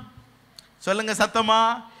வர்றான் சொல்லுங்க சத்தமா?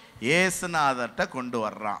 இயேசுநாதர்கிட்ட கொண்டு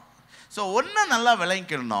வர்றான். ஸோ ஒன்று நல்லா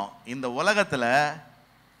விளங்கிக்கணும், இந்த உலகத்தில்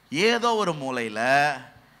ஏதோ ஒரு மூலையில்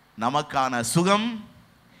நமக்கான சுகம்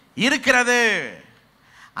இருக்கிறது.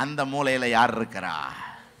 அந்த மூலையில் யார் இருக்கிறா?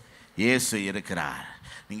 இயேசு இருக்கிறார்.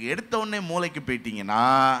 நீங்கள் எடுத்த உடனே மூளைக்கு போயிட்டீங்கன்னா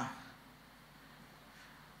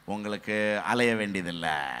உங்களுக்கு அலைய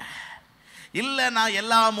வேண்டியதில்லை. இல்லை நான்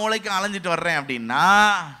எல்லா மூளைக்கும் அலைஞ்சிட்டு வர்றேன் அப்படின்னா,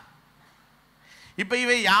 இப்போ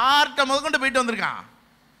இவன் யார்கிட்ட முதற்கொண்டு போயிட்டு வந்திருக்கான்?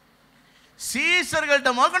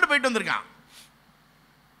 சீஷர்கள்ட்ட முதற்கொண்டு போயிட்டு வந்திருக்கான்.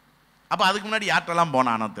 அப்போ அதுக்கு முன்னாடி யார்கிட்டலாம்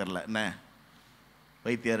போனானோ தெரில. என்ன,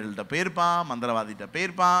 வைத்தியர்கள்ட்ட போயிருப்பான், மந்திரவாதிகிட்ட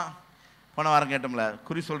போயிருப்பான், போன வாரம் கேட்டோம்ல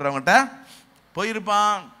குறி சொல்கிறவங்ககிட்ட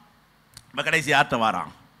போயிருப்பான். இப்போ கடைசி யார்கிட்ட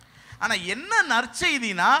வாரான்? ஆனால் என்ன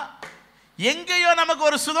நற்செய்தினா, எங்கேயோ நமக்கு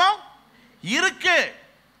ஒரு சுகம் இருக்கு.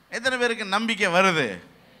 எத்தனை பேருக்கு நம்பிக்கை வருது?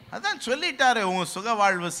 அதான் சொல்லிட்டாரு, உன் சுக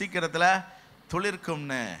வாழ்வு சீக்கிரத்தில்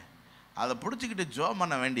துளிர்க்கும்னு. அதை பிடிச்சிக்கிட்டு ஜோம்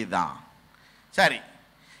பண்ண வேண்டியதுதான். சரி,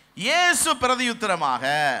 இயேசு பிரதியுத்தரமாக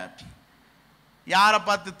யாரை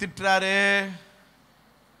பார்த்து திட்டுறாரு?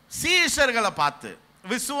 சீஷர்களை பார்த்து.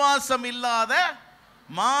 விசுவாசம் இல்லாத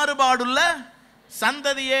மாறுபாடுள்ள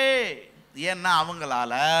சந்ததியே. ஏன்னா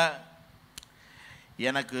அவங்களால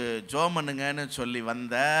எனக்கு ஜோம் பண்ணுங்கன்னு சொல்லி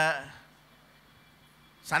வந்த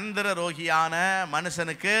சந்திர ரோகியான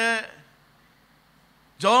மனுஷனுக்கு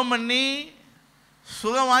ஜோம் பண்ணி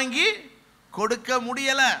சுகம் வாங்கி கொடுக்க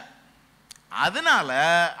முடியல. அதனால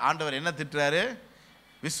ஆண்டவர் என்ன திட்டுறாரு?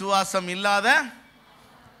 விசுவாசம் இல்லாத.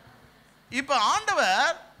 இப்ப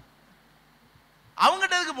ஆண்டவர்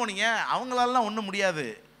அவங்ககிட்ட எதுக்கு போனீங்க, அவங்களால ஒன்றும் முடியாது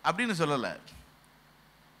அப்படின்னு சொல்லல.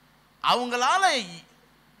 அவங்களால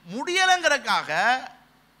முடியலைங்கிறக்காக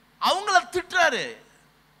அவங்கள திட்டுறாரு.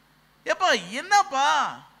 எப்பா என்னப்பா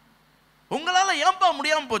உங்களால ஏன்பா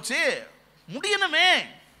முடியாம போச்சு? முடியணுமே.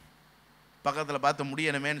 பக்கத்தில் பார்த்து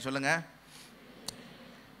முடியணுமேன்னு சொல்லுங்க.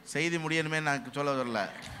 செய்தி முடியணுமே நான் சொல்ல வரல.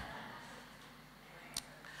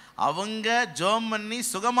 அவங்க ஜெபம் பண்ணி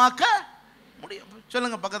சுகமாக்க முடியும்.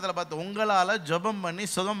 சொல்லுங்க பக்கத்தில் பார்த்து, உங்களால ஜெபம் பண்ணி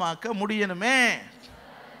சுகமாக்க முடியணுமே.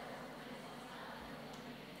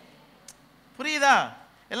 புரியுதா?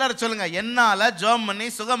 எல்லாரும் சொல்லுங்க, என்னால ஜெபம் பண்ணி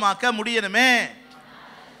சுகமாக்க முடியணுமே.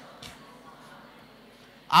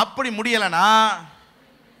 அப்படி முடியலனா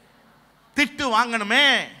திட்டு வாங்கணுமே.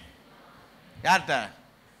 யார்கிட்ட?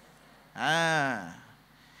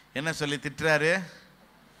 என்ன சொல்லி திட்டுறாரு?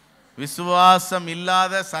 விசுவாசம்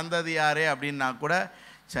இல்லாத சந்ததியாரே அப்படின்னா கூட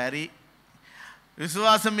சரி.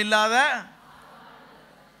 விசுவாசம் இல்லாத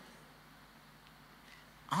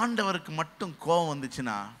ஆண்டவருக்கு மட்டும் கோபம்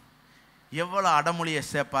வந்துச்சுன்னா எவ்வளோ அடமொழியை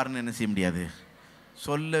சேர்ப்பாருன்னு என்ன செய்ய முடியாது,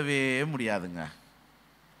 சொல்லவே முடியாதுங்க.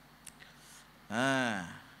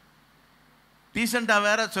 டீசெண்டாக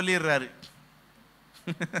வேற சொல்லிடுறாரு.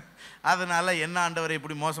 அதனால என்ன ஆண்டவரை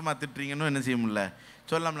இப்படி மோசமாக திட்டுறீங்கன்னு என்ன செய்ய முடியல,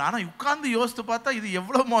 சொல்லல. ஆனால் உட்கார்ந்து யோசித்து பார்த்தா இது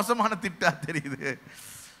எவ்வளோ மோசமான திட்டா தெரியுது.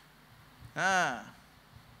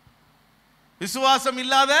 விசுவாசம்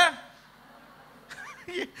இல்லாத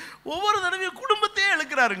ஒவ்வொரு தடவையும் குடும்பத்தையே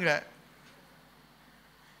இழுக்கிறாருங்க.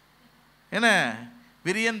 என்ன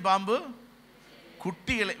விரியன் பாம்பு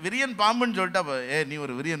குட்டிகளை விரியன் பாம்புன்னு சொல்லிட்டா நீ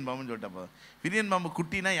ஒரு விரியன் பாம்புன்னு சொல்லிட்டா விரியன் பாம்பு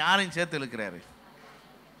குட்டினா யாரையும் சேர்த்து இழுக்கிறாரு,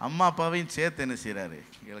 அம்மா அப்பாவையும் சேர்த்து என்ன செய்யறாரு,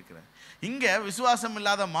 இழுக்கிறார். இங்க விசுவாசம்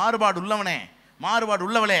இல்லாத மாறுபாடு உள்ளவனே, மாறுபாடு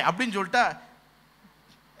உள்ளவளே அப்படின்னு சொல்லிட்டா,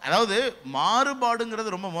 அதாவது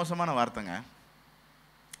மாறுபாடுங்கிறது ரொம்ப மோசமான வார்த்தைங்க.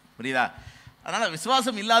 புரியுதா? அதனால்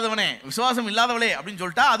விசுவாசம் இல்லாதவனே, விசுவாசம் இல்லாதவளே அப்படின்னு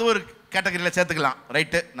சொல்லிட்டா அது ஒரு கேட்டகரியில் சேர்த்துக்கலாம்.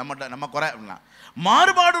 ரைட்டு, நம்ம குறை அப்படின்னா.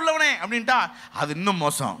 மாறுபாடு உள்ளவனே அப்படின்ட்டா அது இன்னும்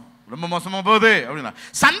மோசம், ரொம்ப மோசமாக போகுது அப்படின்னா.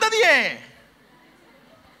 சந்ததியே,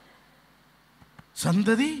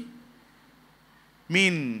 சந்ததி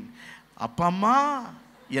மீன் அப்பா அம்மா,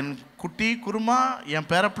 என் குட்டி குருமா, என்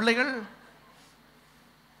பேர பிள்ளைகள்.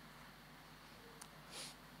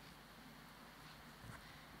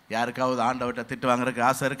 யாருக்காவது ஆண்டவர்கிட்ட திட்டு வாங்குறதுக்கு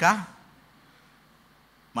ஆசை இருக்கா?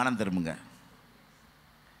 மனம் திரும்புங்க.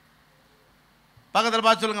 பக்கத்தில்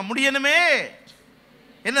பார்த்து சொல்லுங்க, முடியணுமே.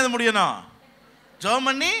 என்னது முடியணும்? ஜெபம்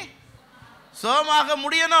பண்ணி சோமாக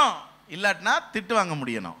முடியணும், இல்லாட்டினா திட்டு வாங்க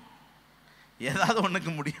முடியணும், ஏதாவது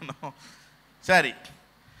ஒண்ணுக்கு முடியணும். சரி,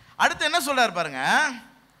 அடுத்து என்ன சொல்றாரு பாருங்க.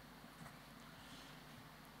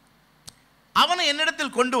 அவனை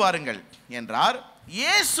என்னிடத்தில் கொண்டு வாருங்கள் என்றார்.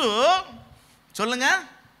 இயேசு சொல்லுங்க,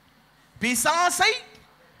 பிசாசை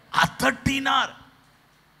அதட்டினார்.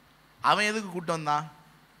 அவன் எதுக்கு கூட்டம் வந்தான்?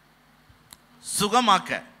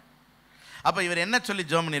 சுகமாக்க. அப்ப இவர் என்ன சொல்லி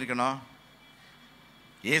ஜெபம் பண்ணியிருக்கணும்?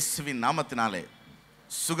 இயேசுவின் நாமத்தினாலே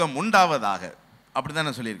சுகம் உண்டாவதாக,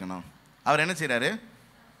 அப்படிதான் சொல்லியிருக்கணும். அவர் என்ன செய்யறாரு?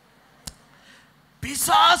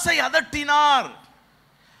 பிசாசை அதட்டினார்.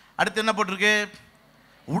 அடுத்து என்ன போட்டிருக்கு?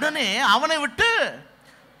 உடனே அவனை விட்டு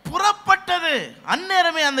புறப்பட்டது.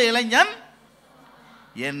 அந்நேரமே அந்த இளைஞன்,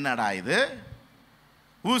 என்னடா இது,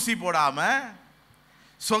 ஊசி போடாம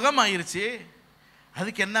சுகமாயிருச்சு.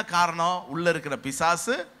 அதுக்கு என்ன காரணம்? உள்ள இருக்கிற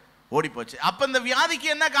பிசாசு ஓடி போச்சு. அப்ப இந்த வியாதிக்கு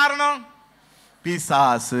என்ன காரணம்?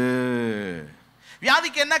 பிசாசு.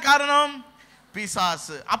 வியாதிக்கு என்ன காரணம்?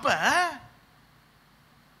 பிசாசு. அப்ப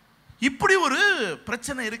இப்படி ஒரு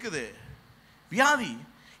பிரச்சனை இருக்குது, வியாதி.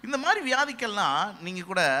 இந்த மாதிரி வியாதிக்கெல்லாம் நீங்க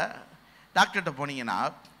கூட டாக்டர்கிட்ட போனீங்கன்னா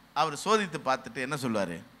அவர் சோதித்து பார்த்துட்டு என்ன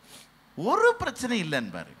சொல்லுவாரு? ஒரு பிரச்சனை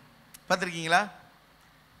இல்லைன்னு பாரு. பார்த்துருக்கீங்களா?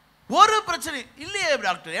 ஒரு பிரச்சனை இல்லையே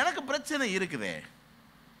டாக்டர், எனக்கு பிரச்சனை இருக்குதே.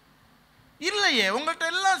 இல்லையே, உங்கள்கிட்ட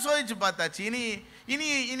எல்லாம் சோதிச்சு பார்த்தாச்சு. இனி இனி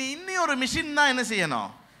இனி இன்னி ஒரு மிஷின் தான் என்ன செய்யணும்?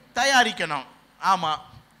 தயாரிக்கணும். ஆமாம்.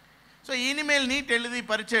 ஸோ இனிமேல் நீட் எழுதி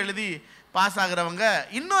பரீட்சை எழுதி பாஸ் ஆகிறவங்க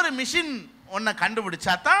இன்னொரு மிஷின் ஒன்றை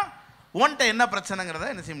கண்டுபிடிச்சா தான் உன்ட்ட என்ன பிரச்சனைங்கிறத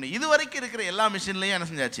என்ன செய்ய முடியும். இது வரைக்கும் இருக்கிற எல்லா மிஷின்லையும் என்ன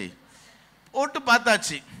செஞ்சாச்சு? போட்டு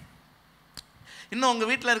பார்த்தாச்சு. இன்னும் உங்கள்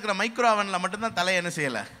வீட்டில் இருக்கிற மைக்ரோ அவனில் மட்டும்தான் தலையை என்ன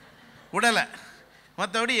செய்யலை, விடலை.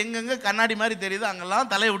 மற்றபடி எங்கெங்கே கண்ணாடி மாதிரி தெரியுது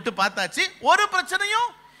அங்கெல்லாம் தலையை விட்டு பார்த்தாச்சு. ஒரு பிரச்சனையும்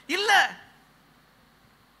இல்லை.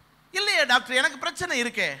 இல்லையே டாக்டர், எனக்கு பிரச்சனை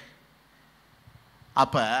இருக்கே.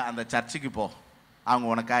 அப்போ அந்த சர்ச்சுக்கு போ, அவங்க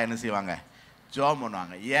உனக்காக என்ன செய்வாங்க? ஜெபம்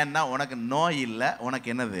பண்ணுவாங்க. ஏன்னா உனக்கு நோய் இல்லை, உனக்கு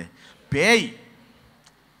என்னது? பேய்.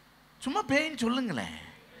 சும்மா பேயின்னு சொல்லுங்களேன்,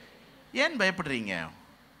 ஏன் பயப்படுறீங்க?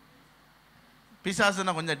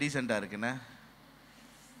 பிசாசுன்னா கொஞ்சம் டீசெண்டாக இருக்குன்னு.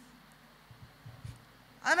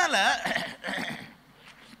 அதனால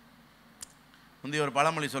முந்தைய ஒரு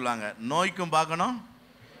பழமொழி சொல்லுவாங்க, நோய்க்கும் பார்க்கணும்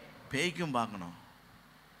பேய்க்கும் பார்க்கணும்.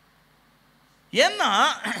 ஏன்னா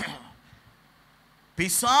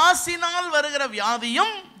பிசாசினால் வருகிற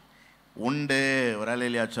வியாதியும் உண்டு. ஒரு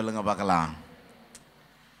அலையிலையா சொல்லுங்க பார்க்கலாம்.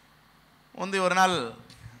 முந்தைய ஒரு நாள்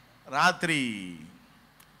ராத்திரி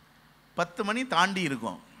 10 மணி தாண்டி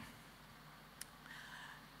இருக்கும்,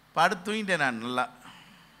 படுத்து தூங்கிட்டேன் நான் நல்லா.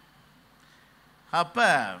 அப்போ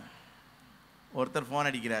ஒருத்தர் ஃபோன்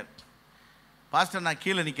அடிக்கிறார். பாஸ்டர், நான்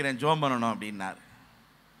கீழே நிற்கிறேன், ஜெபம் பண்ணணும் அப்படின்னார்.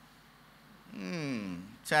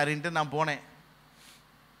 சரின்ட்டு நான் போனேன்.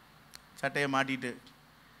 சட்டையை மாட்டிட்டு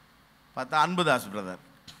பார்த்தா அன்புதாஸ் பிரதர்.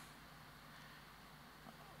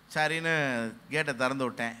 சரின்னு கேட்டை திறந்து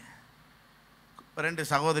விட்டேன். 2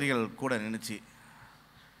 சகோதரிகள் கூட நின்றுச்சு.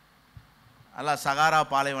 நல்லா சகாரா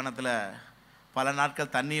பாலைவனத்தில் பல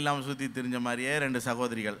நாட்கள் தண்ணி இல்லாமல் சுற்றி திரிஞ்ச மாதிரியே 2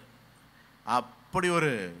 சகோதரிகள். அப்படி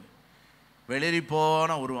ஒரு வெளிரி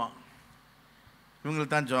போன உருவம்.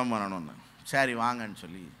 இவங்களுக்கு தான் ஜெபம் பண்ணணும்னு. சரி வாங்கன்னு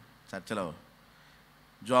சொல்லி சர்ச்சில்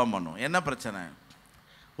ஜெபம் பண்ணோம். என்ன பிரச்சனை?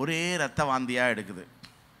 ஒரே ரத்த வாந்தியாக எடுக்குது.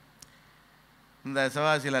 இந்த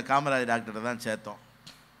சிவகாசியில் காமராஜ் டாக்டரை தான் சேர்த்தோம்.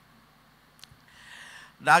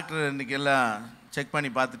 டாக்டர் இன்றைக்கி எல்லாம் செக் பண்ணி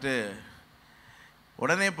பார்த்துட்டு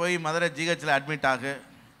உடனே போய் மதுரை ஜிஹெச்சில் அட்மிட் ஆகு,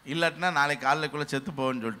 இல்லாட்டினா நாளைக்கு காலைக்குள்ளே செத்து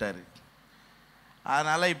போகுன்னு சொல்லிட்டாரு.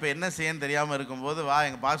 அதனால் இப்போ என்ன செய்யன்னு தெரியாமல் இருக்கும்போது, வா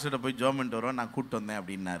எங்கள் பாஸ்டர்கிட்ட போய் ஜெபம் பண்ணிட்டு வரோம், நான் கூப்பிட்டு வந்தேன்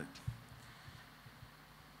அப்படின்னாரு.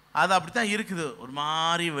 அது அப்படி தான் இருக்குது, ஒரு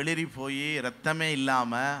மாதிரி வெளிரி போய் ரத்தமே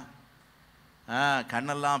இல்லாமல்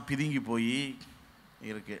கண்ணெல்லாம் பிதுங்கி போய்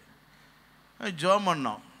இருக்குது. ஜெபம்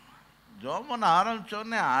பண்ணோம். ஜெபம் பண்ண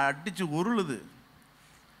ஆரம்பித்தோடனே அடித்து உருளுது.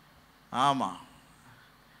 ஆமாம்.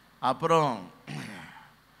 அப்புறம்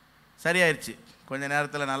சரியாயிடுச்சு. கொஞ்சம்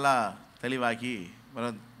நேரத்தில் நல்லா தெளிவாக்கி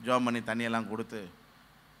அப்புறம் ஜெபம் பண்ணி தண்ணியெல்லாம் கொடுத்து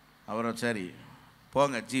அப்புறம் சரி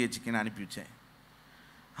போங்க ஜிஹெச்சுக்குன்னு அனுப்பி வச்சேன்.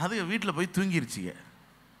 அது வீட்டில் போய் தூங்கிருச்சிங்க.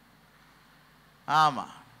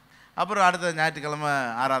 ஆமாம். அப்புறம் அடுத்த ஞாயிற்றுக்கிழமை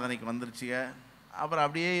ஆராதனைக்கு வந்துருச்சுங்க. அப்புறம்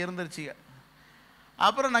அப்படியே இருந்துருச்சுங்க.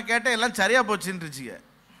 அப்புறம் நான் கேட்டேன், எல்லாம் சரியாக போச்சுன்னுருச்சுங்க,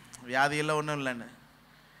 வியாதியெல்லாம் ஒன்றும் இல்லைன்னு.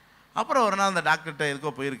 அப்புறம் ஒரு நாள் அந்த டாக்டர்கிட்ட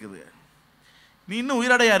எதுக்கோ போயிருக்குது. நீ இன்னும்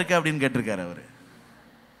உயிரடையா இருக்க அப்படின்னு கேட்டிருக்காரு அவர்.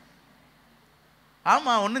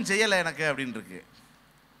 ஆமாம், ஒன்றும் செய்யலை எனக்கு அப்படின்னு இருக்கு.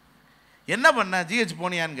 என்ன பண்ண, ஜிஹெச்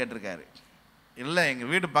போனியான்னு கேட்டிருக்காரு. இல்லை,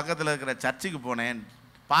 எங்கள் வீட்டு பக்கத்தில் இருக்கிற சர்ச்சுக்கு போனேன்,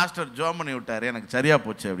 பாஸ்டர் ஜோம் பண்ணி விட்டார், எனக்கு சரியாக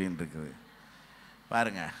போச்சு அப்படின்னு இருக்குது.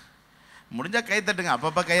 பாருங்க, முடிஞ்சால் கை தட்டுங்க.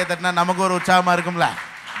 அப்பப்போ கையை தட்டினா நமக்கு ஒரு உற்சாகமாக இருக்கும்ல.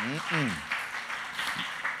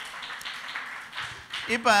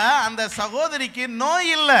 இப்போ அந்த சகோதரிக்கு நோய்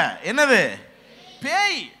இல்லை, என்னது,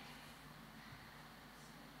 பேய்.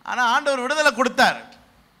 ஆனால் ஆண்டவர் விடுதலை கொடுத்தார்.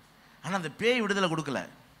 ஆனால் அந்த பேய் விடுதலை கொடுக்கல,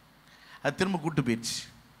 அது திரும்ப கூட்டு போயிடுச்சு.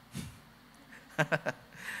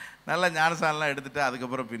 நல்லா ஞானசானெலாம் எடுத்துட்டு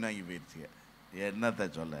அதுக்கப்புறம் பின்னாங்கி போயிடுச்சுங்க. என்னத்தை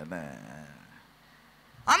சொல்ல என்ன.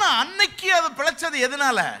 ஆனால் அன்னைக்கு அது பிழைச்சது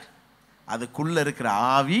எதனால? அதுக்குள்ள இருக்கிற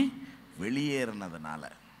ஆவி வெளியேறினதுனால.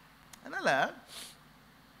 அதனால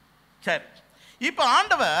சரி, இப்போ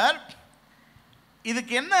ஆண்டவர்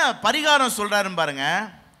இதுக்கு என்ன பரிகாரம் சொல்றாருன்னு பாருங்க.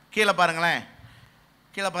 கீழே பாருங்களேன்,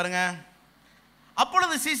 கீழே பாருங்க.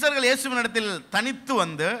 அப்பொழுது சீசர்கள் இயேசுவினிடத்தில் தனித்து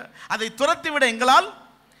வந்து, அதை துரத்திவிட எங்களால்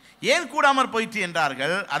ஏன் கூடாமற் போயிற்று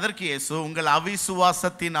என்றார்கள். அதற்கு இயேசு, உங்கள்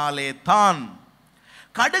அவிசுவாசத்தினாலே தான்.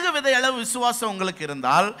 கடுகு விதை அளவு விசுவாசம் உங்களுக்கு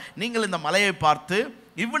இருந்தால் நீங்கள் இந்த மலையை பார்த்து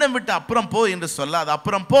இவ்விடம் விட்டு அப்புறம் போ என்று சொல்ல அது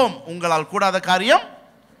அப்புறம் போம். உங்களால் கூடாத காரியம்,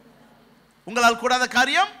 உங்களால் கூடாத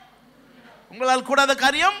காரியம், உங்களால் கூடாத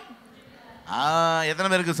காரியம். எத்தனை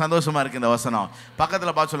பேருக்கு சந்தோஷமா இருக்கு இந்த வசனம்?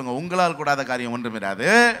 பக்கத்தில் பார்த்து சொல்லுங்க, உங்களால் கூடாத காரியம் ஒன்றும் இராது.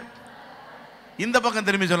 இந்த பக்கம்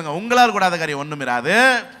திரும்பி சொல்லுங்க, உங்களால் கூடாத காரியம் ஒன்றும் இராது.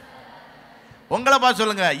 உங்களை பார்த்து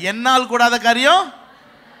சொல்லுங்க, என்னால் கூடாத காரியம்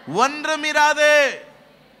ஒன்றும் இராது.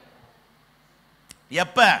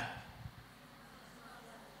 எப்ப?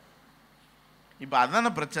 இப்ப அதான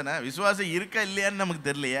பிரச்சனை. விசுவாசம் இருக்கா இல்லையான்னு நமக்கு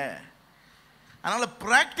தெரியலையே. அதனால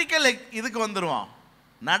பிராக்டிக்கல் இதுக்கு வந்துருவோம்,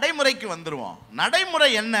 நடைமுறைக்கு வந்துருவோம். நடைமுறை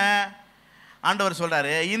என்ன? ஆண்டவர்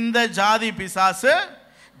சொல்றாரு, இந்த ஜாதி பிசாசு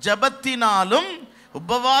ஜபத்தினாலும்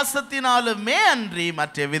உபவாசத்தினாலுமே அன்றி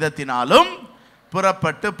மற்ற விதத்தினாலும்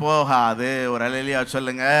புறப்பட்டு போகாது. ஒரு அல்லேலூயா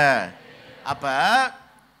சொல்லுங்க.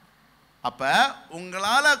 அப்ப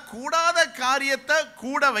உங்களால கூடாத காரியத்தை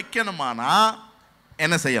கூட வைக்கணுமானா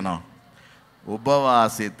என்ன செய்யணும்?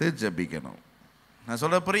 உபவாசித்து ஜபிக்கணும். நான்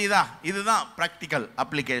சொல்ற புரியுதா? இதுதான் பிராக்டிக்கல்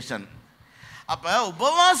அப்ளிகேஷன். அப்ப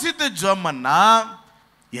உபவாசித்து ஜெபம்னா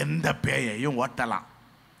எந்த பேயையும் ஓட்டலாம்.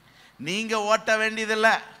 நீங்க ஓட்ட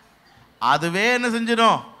வேண்டியதில்லை, அதுவே என்ன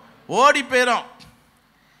செஞ்சிடும்? ஓடி போயிடும்.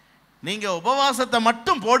 நீங்க உபவாசத்தை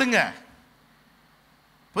மட்டும் போடுங்க,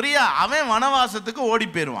 புரியா? அவன் வனவாசத்துக்கு ஓடி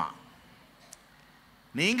போயிடுவான்.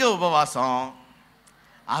 நீங்க உபவாசம்,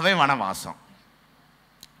 அவன் வனவாசம்.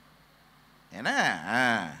 என்ன?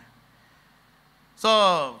 ஸோ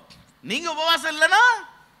நீங்க உபவாசம் இல்லைன்னா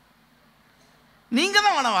நீங்க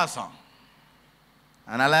தான் வனவாசம்.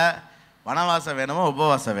 அதனால வனவாசம் வேணுமா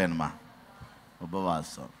உபவாசம் வேணுமா?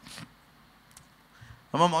 உபவாசம்.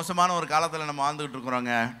 ரொம்ப மோசமான ஒரு காலத்தில் நம்ம வாழ்ந்துக்கிட்டு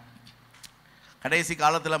இருக்கிறோங்க. கடைசி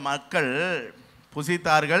காலத்தில் மக்கள்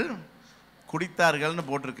புசித்தார்கள் குடித்தார்கள்னு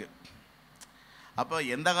போட்டிருக்கு. அப்போ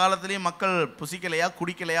எந்த காலத்துலேயும் மக்கள் புசிக்கலையா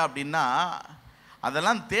குடிக்கலையா அப்படின்னா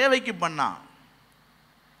அதெல்லாம் தேவைக்கு பண்ணான்.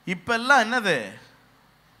 இப்பெல்லாம் என்னது?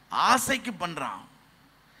 ஆசைக்கு பண்ணுறான்.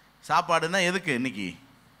 சாப்பாடுன்னா எதுக்கு இன்னைக்கு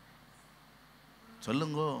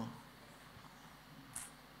சொல்லுங்கோ?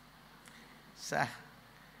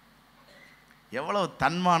 எவ்வளவு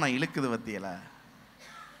தன்மானம் இழுக்குது பத்தியல,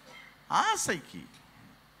 ஆசைக்கு.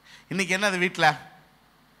 இன்னைக்கு என்னது? வீட்டில்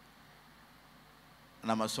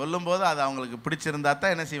நம்ம சொல்லும்போது அது அவங்களுக்கு பிடிச்சிருந்தா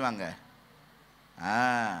தான் என்ன செய்வாங்க,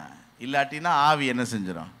 இல்லாட்டினா ஆவி என்ன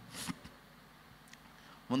செஞ்சிடும்.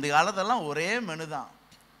 முந்தைய காலத்தெல்லாம் ஒரே மெனு தான்.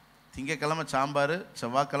 திங்கக்கிழமை சாம்பார்,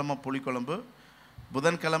 செவ்வாய்க்கிழமை புளிக்குழம்பு,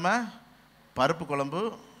 புதன்கிழமை பருப்பு குழம்பு,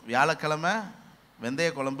 வியாழக்கிழமை வெந்தய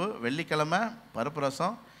குழம்பு, வெள்ளிக்கிழமை பருப்பு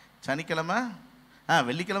ரசம், சனிக்கிழமை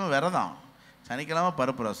வெள்ளிக்கிழமை விரதம், சனிக்கிழமை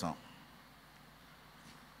பருப்பு ரசம்.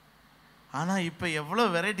 ஆனால் இப்போ எவ்வளோ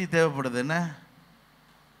வெரைட்டி தேவைப்படுதுன்னு.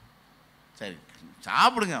 சரி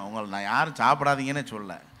சாப்பிடுங்க, உங்களை நான் யாரும் சாப்பிடாதீங்கன்னு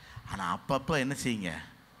சொல்ல. ஆனால் அப்பப்போ என்ன செய்யுங்க?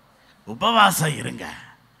 உபவாசம் இருங்க.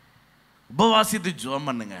 உபவாசித்து ஜெபம்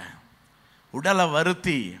பண்ணுங்க. உடலை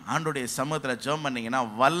வருத்தி ஆண்டுடைய சமூகத்தில் ஜெபம் பண்ணிங்கன்னா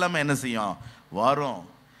வல்லமை என்ன செய்யும்? வரும்.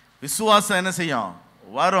 விசுவாசம் என்ன செய்யும்?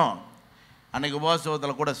 வரும். அன்னைக்கு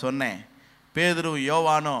உபவாசத்தில் கூட சொன்னேன், பேதுரு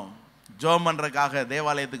யோவானும் ஜெபம் பண்ணுறதுக்காக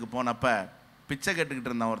தேவாலயத்துக்கு போனப்ப பிச்சை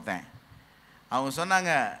கேட்டுக்கிட்டு இருந்தான் ஒருத்தன். அவங்க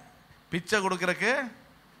சொன்னாங்க, பிச்சை கொடுக்குறக்கு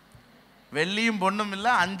வெள்ளியும் பொண்ணும்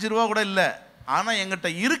இல்லை, 5 ரூபா கூட இல்லை, ஆனால் என்கிட்ட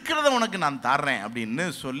இருக்கிறத உனக்கு நான் தர்றேன் அப்படின்னு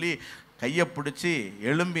சொல்லி கையை பிடிச்சி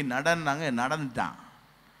எழும்பி நடந்துட்டான்.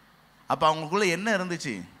 அப்போ அவங்களுக்குள்ள என்ன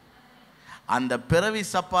இருந்துச்சு? அந்த பிறவி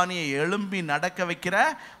சப்பானியை எழும்பி நடக்க வைக்கிற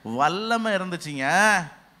வல்லமை இருந்துச்சுங்க.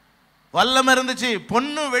 வல்லமை இருந்துச்சு.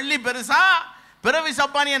 பொண்ணு வெள்ளி பெருசா, பிறவி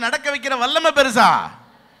சப்பானியை நடக்க வைக்கிற வல்லமை பெருசா?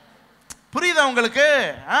 புரியுதா உங்களுக்கு?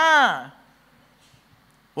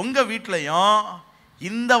 உங்க வீட்லையும்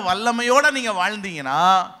இந்த வல்லமையோட நீங்க வாழ்ந்தீங்கன்னா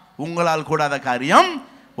உங்களால் கூடாத காரியம்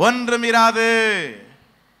ஒன்றுமிராது.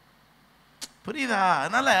 புரியுதா?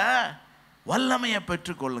 அதனால வல்லமையை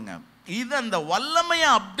பெற்றுக்கொள்ளுங்க. இது அந்த வல்லமையை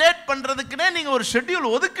அப்டேட் பண்றதுக்குன்னே நீங்க ஒரு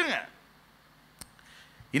ஷெட்யூல் ஒதுக்குங்க.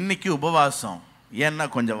 இன்னைக்கு உபவாசம், ஏன்னா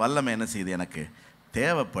கொஞ்சம் வல்லமை என்ன செய்யுது, எனக்கு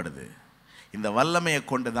தேவைப்படுது. இந்த வல்லமையை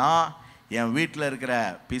கொண்டு தான் என் வீட்டில் இருக்கிற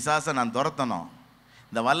பிசாசை நான் துரத்தணும்.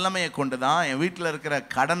 இந்த வல்லமையை கொண்டு தான் என் வீட்டில் இருக்கிற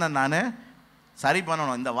கடனை நான் சரி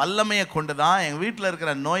பண்ணணும். இந்த வல்லமையை கொண்டு தான் என் வீட்டில்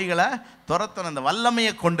இருக்கிற நோய்களை துரத்தணும். இந்த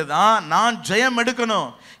வல்லமையை கொண்டு தான் நான் ஜெயம் எடுக்கணும்.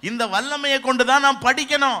 இந்த வல்லமையை கொண்டு தான் நான்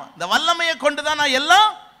படிக்கணும். இந்த வல்லமையை கொண்டு தான் நான் எல்லாம்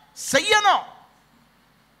செய்யணும்.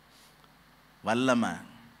 வல்லமை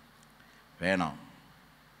வேணும்.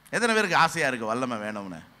 எத்தனை பேருக்கு ஆசையா இருக்கு வல்லமை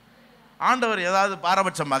வேணும்னு? ஆண்டவர் ஏதாவது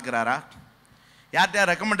பாரபட்சம் பார்க்குறாரா? யார்கிட்டயா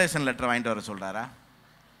ரெக்கமெண்டேஷன் லெட்டர் வாங்கிட்டு வர சொல்கிறாரா?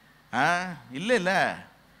 இல்லை இல்லை.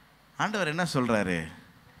 ஆண்டவர் என்ன சொல்கிறாரு?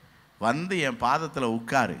 வந்து என் பாதத்தில்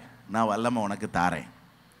உட்காரு, நான் வல்லமை உனக்கு தாரேன்.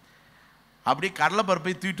 அப்படி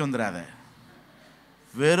கடலைப்பருப்பை தூக்கிட்டு வந்துடாத.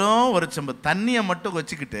 வெறும் ஒரு செம்பு தண்ணியை மட்டும்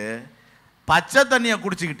வச்சுக்கிட்டு பச்சை தண்ணியை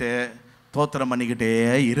குடிச்சிக்கிட்டு தோத்திரம் பண்ணிக்கிட்டே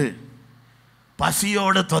இரு.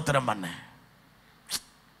 பசியோடு தோத்திரம் பண்ண.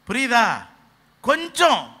 புரியுதா?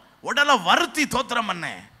 கொஞ்சம் உடலை வருத்தி தோத்திரம் பண்ண,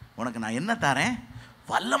 உனக்கு நான் என்ன தாரேன்?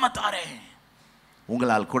 வல்லமை தாரேன்.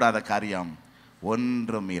 உங்களால் கூடாத காரியம்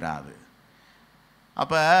ஒன்றும் இராது.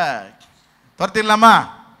 அப்ப துரத்திடலாமா?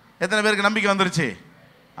 எத்தனை பேருக்கு நம்பிக்கை வந்துருச்சு?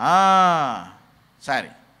 சரி.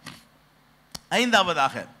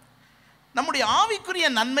 ஐந்தாவதாக, நம்முடைய ஆவிக்குரிய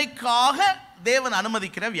நன்மைக்காக தேவன்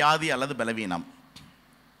அனுமதிக்கிற வியாதி அல்லது பலவீனம்.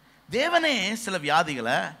 தேவனே சில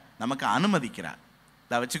வியாதிகளை நமக்கு அனுமதிக்கிறார்.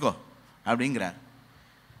 இதை வச்சுக்கோ அப்படிங்கிறார்.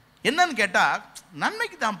 என்னன்னு கேட்டா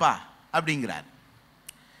நன்மைக்கு தான்ப்பா அப்படிங்கிறார்.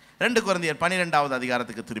 2 கொரிந்தியர் 12வது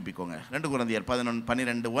அதிகாரத்துக்கு திருப்பிக்கோங்க. 2 கொரிந்தியர்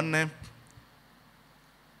 12:1.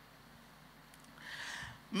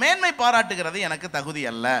 மேன்மை பாராட்டுகிறது எனக்கு தகுதி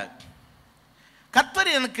அல்ல. கர்த்தர்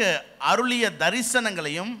எனக்கு அருளிய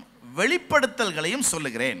தரிசனங்களையும் வெளிப்படுத்தல்களையும்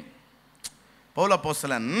சொல்லுகிறேன். பவுல்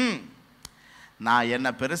அப்போஸ்தலன், நான் என்ன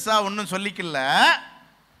பெருசா ஒன்றும் சொல்லிக்கல,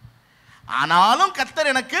 ஆனாலும்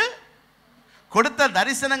கர்த்தர் எனக்கு கொடுத்த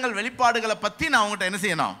தரிசனங்கள் வெளிப்பாடுகளை பற்றி நான் உங்கள்கிட்ட என்ன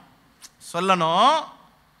செய்யணும்? சொல்லணும்.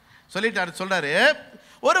 சொல்லிட்டாரு. சொல்றாரு,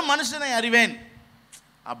 ஒரு மனுஷனை அறிவேன்.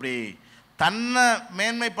 அப்படி தன்னை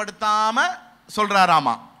மேன்மைப்படுத்தாம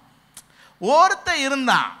சொல்றாராமா. ஒருத்த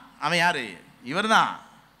இருந்தான், அவன் யாரு? இவர் தான்.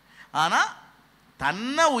 ஆனா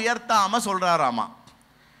தன்னை உயர்த்தாம சொல்றாராமா.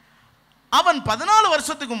 அவன் 14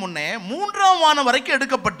 வருஷத்துக்கு முன்னே 3ஆம் வானம் வரைக்கும்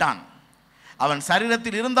எடுக்கப்பட்டான். அவன்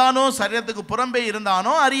சரீரத்தில் இருந்தானோ சரீரத்துக்கு புறம்பே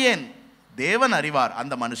இருந்தானோ அறியேன், தேவன் அறிவார்.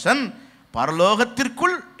 அந்த மனுஷன்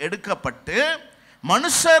பரலோகத்திற்குள் எடுக்கப்பட்டு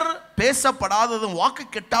மனுஷர் பேசப்படாததும் வாக்கு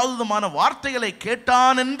கெட்டாததுமான வார்த்தைகளை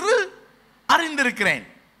கேட்டான் என்று அறிந்திருக்கிறேன்.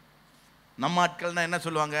 நம்ம ஆட்கள்னா என்ன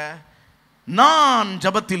சொல்லுவாங்க? நான்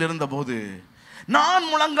ஜபத்தில் இருந்தபோது, நான்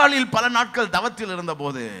முழங்காலில் பல நாட்கள் தவத்தில்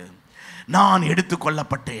இருந்தபோது நான்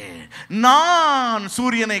எடுத்துக்கொள்ளப்பட்டு, நான்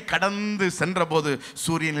சூரியனை கடந்து சென்ற போது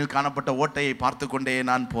சூரியனில் காணப்பட்ட ஓட்டையை பார்த்து கொண்டே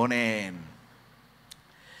நான் போனேன்.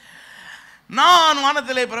 நான்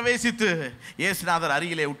வானத்திலே பிரவேசித்து இயேசுநாதர்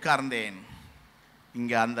அருகிலே உட்கார்ந்தேன்.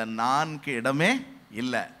 இங்க அந்த நான்கு இடமே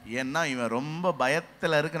இல்லை. ஏன்னா இவன் ரொம்ப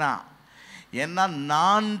பயத்தில் இருக்கிறான். ஏன்னா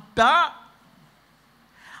நான்டா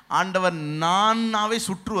ஆண்டவர் நானாவே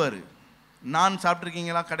சுற்றுவார். நான்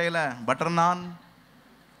சாப்பிட்ருக்கீங்களா கடையில்? பட்டர் நான்.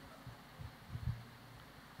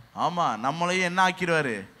 ஆமாம், நம்மளையும் என்ன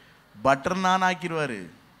ஆக்கிடுவார்? பட்டர் நான் ஆக்கிடுவார்.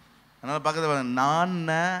 அதனால் பக்கத்தில் நான்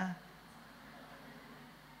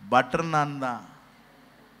பட்டர் நான் தான்.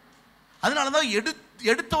 அதனால தான்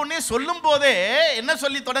எடுத்த உடனே சொல்லும் போதே என்ன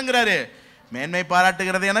சொல்லி தொடங்குறாரு? மேன்மை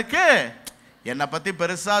பாராட்டுகிறது எனக்கு. என்னை பற்றி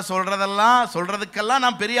பெருசாக சொல்றதுக்கெல்லாம்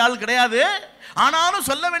நான் பெரிய ஆள் கிடையாது, ஆனாலும்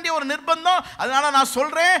சொல்ல வேண்டிய ஒரு நிர்பந்தம். அதனால நான்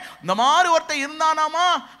சொல்றேன். இந்த மாதிரி ஒருத்தன் இருந்தானாமா,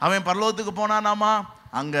 அவன் பரலோகத்துக்கு போனானாமா,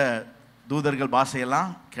 அங்க தூதர்கள்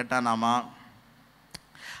பாஷையெல்லாம் கேட்டானாமா.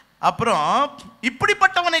 அப்புறம்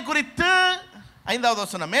இப்படிப்பட்டவனை குறித்து 5வது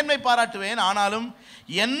வசனம், மேன்மை பாராட்டுவேன், ஆனாலும்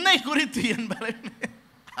என்னை குறித்து என்பதை.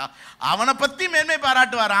 அவனை பத்தி மேன்மை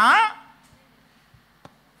பாராட்டுவாரான்,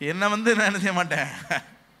 என்ன நான் என்ன செய்ய மாட்டேன்.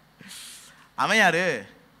 அவன் யாரு?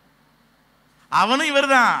 அவனும் இவர்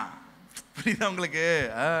தான். புரியுதா உங்களுக்கு?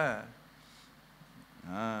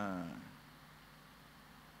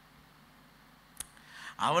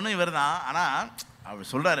 அவனும் இவர் தான். ஆனால்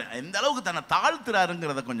அவர் சொல்கிறாரு எந்த அளவுக்கு தன்னை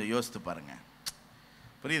தாழ்த்துறாருங்கிறத கொஞ்சம் யோசித்து பாருங்க.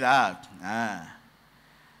 புரியுதா?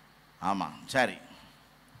 ஆமாம், சரி.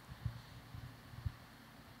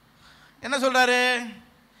 என்ன சொல்றாரு?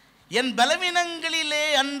 என் பலவீனங்களிலே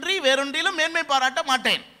அன்றி வேறொன்றிலும் மேன்மை பாராட்ட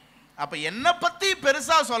மாட்டேன். அப்ப என்னை பத்தி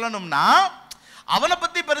பெருசா சொல்லணும்னா, அவனை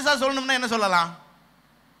பத்தி பெருசா சொல்லணும்னா என்ன சொல்லலாம்?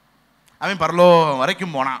 அவன் பரலோகம்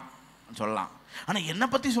வரைக்கும் போனான் சொல்லலாம். ஆனா என்னை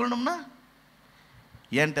பத்தி சொல்லணும்னா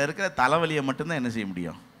என்கிட்ட இருக்கிற தலைவலியை மட்டும்தான் என்ன செய்ய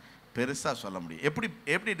முடியும்? பெருசா சொல்ல முடியும். எப்படி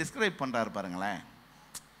எப்படி டிஸ்கிரைப் பண்றாரு பாருங்களேன்.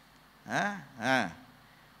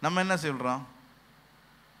 நம்ம என்ன சொல்றோம்?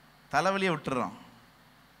 தலைவலியை விட்டுறோம்.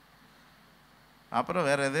 அப்புறம்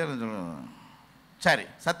வேற எதையும் சொல்லணும். சரி,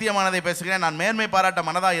 சத்தியமானதை பேசுகிறேன், நான் மேன்மை பாராட்ட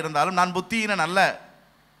மனதாக இருந்தாலும் நான் புத்தியினன் அல்ல.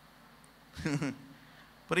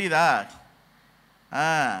 புரியுதா?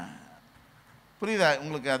 புரியுதா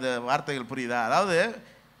உங்களுக்கு? அது வார்த்தைகள் புரியுதா? அதாவது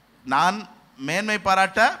நான் மேன்மை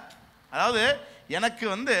பாராட்ட, அதாவது எனக்கு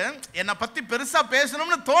என்னை பற்றி பெருசாக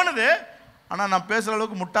பேசணும்னு தோணுது, ஆனால் நான் பேசுகிற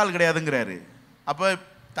அளவுக்கு முட்டாள் கிடையாதுங்கிறாரு. அப்போ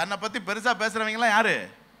தன்னை பற்றி பெருசாக பேசுகிறவங்களாம் யாரு?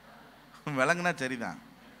 விளங்குனா சரிதான்.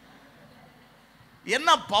 என்ன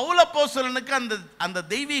பவுலப்போஸ்தலனுக்கு அந்த அந்த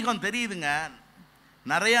தெய்வீகம் தெரியுதுங்க.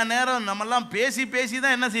 நிறைய நேரம் நம்மெல்லாம் பேசி பேசி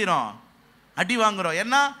தான் என்ன செய்கிறோம்? அடி வாங்குறோம்.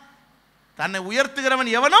 என்ன? தன்னை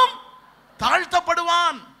உயர்த்துகிறவன் எவனும்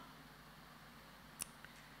தாழ்த்தப்படுவான்.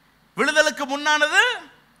 விடுதலுக்கு முன்னானது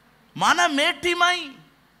மனமேட்டிமை.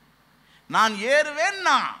 நான்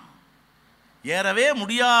ஏறுவேன்னா ஏறவே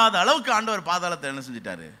முடியாத அளவுக்கு ஆண்டவர் பாதாளத்தை என்ன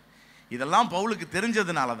செஞ்சிட்டாரு. இதெல்லாம் பவுலுக்கு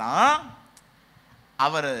தெரிஞ்சதுனால தான்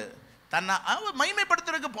அவர் தன்னை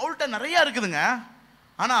மகிமைப்படுத்துறதுக்கு பவுல்கிட்ட நிறையா இருக்குதுங்க.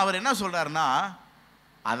 ஆனால் அவர் என்ன சொல்கிறாருன்னா,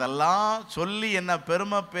 அதெல்லாம் சொல்லி என்ன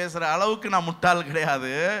பெருமை பேசுகிற அளவுக்கு நான் முட்டாள்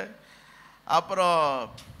கிடையாது. அப்புறம்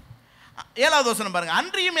 7வது வசனம் பாருங்க.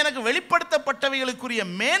 அன்றியும் எனக்கு வெளிப்படுத்தப்பட்டவைகளுக்குரிய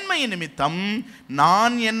மேன்மை நிமித்தம்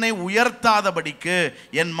நான் என்னை உயர்த்தாதபடிக்கு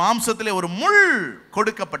என் மாம்சத்திலே ஒரு முள்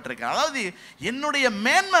கொடுக்கப்பட்டிருக்கேன். அதாவது என்னுடைய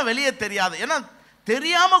மேன்மை வெளியே தெரியாது. ஏன்னா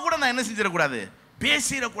தெரியாமல் கூட நான் என்ன செஞ்சிடக்கூடாது,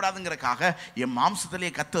 பேசிடக்கூடாதுங்கிறக்காக என்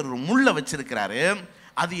மாம்சத்திலேயே கர்த்தர் ஒரு முள்ளை வச்சிருக்கிறாரு.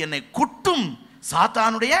 அது என்னை குட்டும்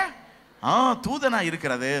சாத்தானுடைய தூதனா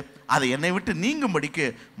இருக்கிறது. அதை என்னை விட்டு நீங்கும்படிக்கு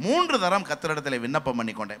 3 தரம் கர்த்தரிடத்தில் விண்ணப்பம்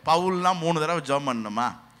பண்ணி கொண்டேன். பவுல்லாம் 3 தடவை ஜெபம் பண்ணணுமா?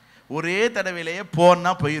 ஒரே தடவையிலேயே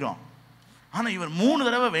போன்னா போயிடும். ஆனால் இவர் 3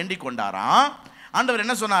 தடவை வேண்டிக் கொண்டாராம். ஆண்டவர்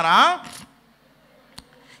என்ன சொன்னாராம்?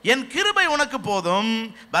 என் கிருபை உனக்கு போதும்,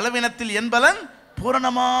 பலவீனத்தில் என் பலன்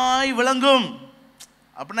பூரணமாய் விளங்கும்.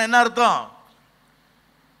 அப்படின்னா என்ன அர்த்தம்?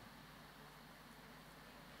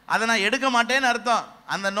 அதை நான் எடுக்க மாட்டேன்னு அர்த்தம்.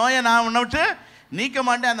 அந்த நோயை நான் உன்னை விட்டு நீக்க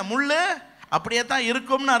மாட்டேன், அந்த முள்ளு அப்படியே தான்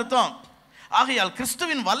இருக்கும்னு அர்த்தம். ஆகையால்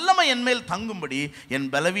கிறிஸ்துவின் வல்லமை என் மேல் தங்கும்படி என்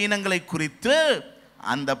பலவீனங்களை குறித்து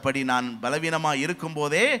அந்தபடி நான் பலவீனமாக இருக்கும்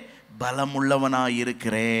போதே பலமுள்ளவனாக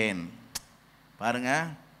இருக்கிறேன். பாருங்க.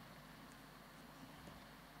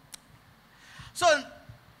 So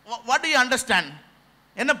what to you understand?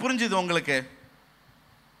 என்ன புரிஞ்சுது உங்களுக்கு?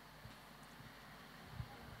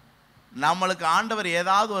 நம்மளுக்கு ஆண்டவர்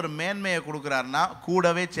ஏதாவது ஒரு மேன்மையை கொடுக்குறாருன்னா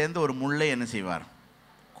கூடவே சேர்ந்து ஒரு முள்ளை என்ன செய்வார்?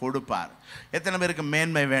 கொடுப்பார். எத்தனை பேருக்கு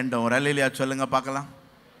மேன்மை வேண்டும்? ஒரு அல்லேலூயா சொல்லுங்க பார்க்கலாம்.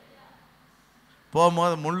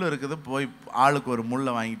 போகும்போது முள் இருக்குது, போய் ஆளுக்கு ஒரு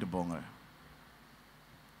முள்ளை வாங்கிட்டு போங்க.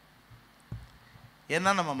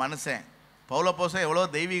 ஏன்னா நம்ம மனுஷன். பவுலப்போஸ்தலன் எவ்வளோ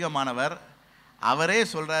தெய்வீகமானவர். அவரே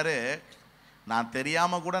சொல்கிறாரு, நான்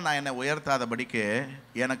தெரியாமல் கூட நான் என்னை உயர்த்தாதபடிக்கு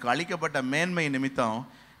எனக்கு அளிக்கப்பட்ட மேன்மை நிமித்தம்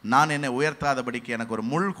நான் என்னை உயர்த்தாதபடிக்கு எனக்கு ஒரு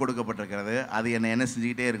முள் கொடுக்கப்பட்டிருக்கிறது. அது என்னை என்ன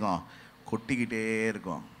செஞ்சுக்கிட்டே இருக்கும்? கொட்டிக்கிட்டே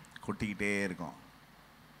இருக்கும், கொட்டிக்கிட்டே இருக்கும்.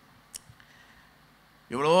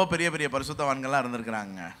 இவ்வளோ பெரிய பெரிய பரிசுத்தவான்கள்லாம்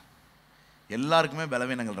இருந்திருக்கிறாங்க. எல்லாருக்குமே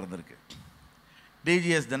பலவீனங்கள் இருந்திருக்கு.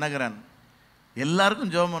 டிஜிஎஸ் தினகரன்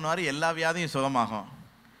எல்லாருக்கும் ஜெபம் பண்ணுவார், எல்லா வியாதியும் சுகமாகும்.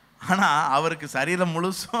 ஆனால் அவருக்கு சரீரம்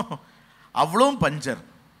முழுசும் அவ்வளவும் பஞ்சர்.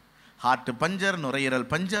 ஹார்ட்டு பஞ்சர், நுரையீரல்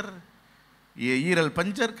பஞ்சர், ஈரல்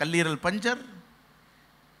பஞ்சர், கல்லீரல் puncture,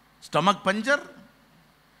 stomach puncture,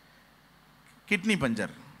 kidney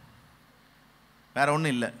puncture, வேற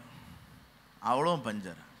ஒன்றும் இல்லை, அவ்வளோ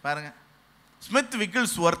பஞ்சர். பாருங்க. ஸ்மித்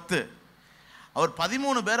விக்கிள்ஸ்வொர்த் அவர்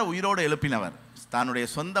 13 பேரை உயிரோடு எழுப்பினவர். தன்னுடைய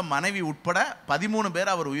சொந்த மனைவி உட்பட 13 பேரை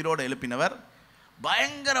அவர் உயிரோடு எழுப்பினவர்.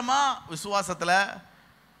 பயங்கரமாக விசுவாசத்தில்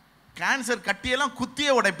கேன்சர் கட்டியெல்லாம்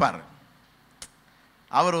குத்தியே உடைப்பார்.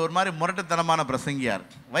 அவர் ஒரு மாதிரி முரட்டுத்தனமான பிரசங்கியார்.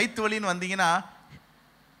 வயிற்று வலின்னு வந்தீங்கன்னா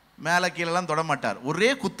மேலே கீழெல்லாம் தொடமாட்டார், ஒரே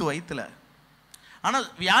குத்து வயிற்றுல. ஆனால்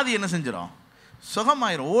வியாதி என்ன செஞ்சிடும்?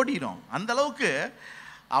 சுகமாயிரும், ஓடிடும். அந்த அளவுக்கு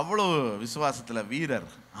அவ்வளோ விசுவாசத்தில் வீரர்.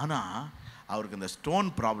 ஆனால் அவருக்கு இந்த ஸ்டோன்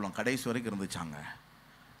ப்ராப்ளம் கடைசி வரைக்கும் இருந்துச்சாங்க.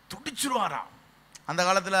 துடிச்சிருவாராம். அந்த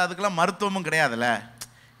காலத்தில் அதுக்கெல்லாம் மருத்துவமும் கிடையாதுல்ல.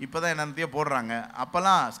 இப்போ தான் என்னத்தையோ போடுறாங்க.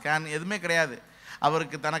 அப்போல்லாம் ஸ்கேன் எதுவுமே கிடையாது.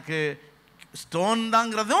 அவருக்கு தனக்கு ஸ்டோன்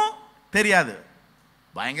தாங்கிறதும் தெரியாது.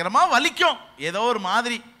 பயங்கரமாக வலிக்கும், ஏதோ ஒரு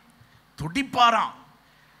மாதிரி துடிப்பாராம்.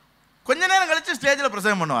 கொஞ்ச நேரம் கழித்து ஸ்டேஜில்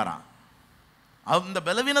பிரசங்கம் பண்ணுவாராம். அந்த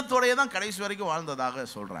பலவீனத்தோடையே தான் கடைசி வரைக்கும் வாழ்ந்ததாக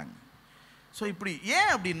சொல்கிறாங்க. ஸோ இப்படி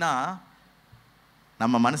ஏன் அப்படின்னா,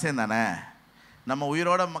 நம்ம மனுஷன் தானே, நம்ம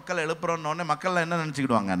உயிரோட மக்கள் எழுப்புறோன்னொடனே மக்கள்லாம் என்ன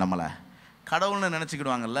நினச்சிக்கிடுவாங்க, நம்மளை கடவுள்னு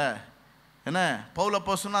நினச்சிக்கிடுவாங்கல்ல. என்ன பவுல்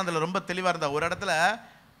அப்போஸ்தலன் அதில் ரொம்ப தெளிவாக இருந்தால், ஒரு இடத்துல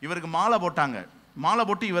இவருக்கு மாலை போட்டாங்க. மாலை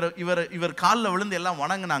போட்டு இவர் காலில் விழுந்து எல்லாம்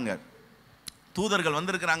வணங்குனாங்க. தூதர்கள்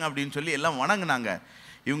வந்திருக்கிறாங்க அப்படின்னு சொல்லி எல்லாம் வணங்குனாங்க.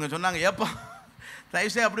 இவங்க சொன்னாங்க, ஏப்பா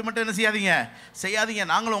தயவுசெய்து அப்படி மட்டும் என்ன செய்யாதீங்க,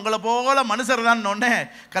 நாங்களும் உங்களை போல மனுஷர் தான்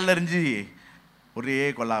கல்லறிஞ்சு ஒரே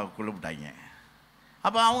கொள்ளுவிட்டாங்க.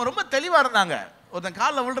 அப்போ அவங்க ரொம்ப தெளிவாக இருந்தாங்க. ஒருத்தன்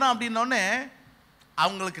காலில் விழுறான் அப்படின்னோடனே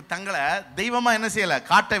அவங்களுக்கு தங்களை தெய்வமாக என்ன செய்யலை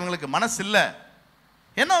காட்ட இவங்களுக்கு மனசு இல்லை.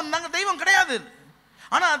 என்ன நாங்கள் தெய்வம் கிடையாது,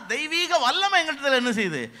 ஆனால் தெய்வீக வல்லமை எங்கள்கிட்ட என்ன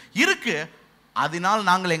செய்யுது இருக்கு, அதனால்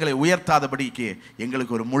நாங்கள் எங்களை உயர்த்தாதபடிக்கு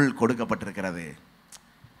எங்களுக்கு ஒரு முள் கொடுக்கப்பட்டிருக்கிறது.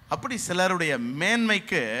 அப்படி சிலருடைய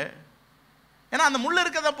மேன்மைக்கு, ஏன்னா அந்த முள்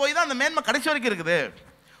இருக்கிறத போய் தான் அந்த மேன்மை கடைசி வரைக்கும் இருக்குது.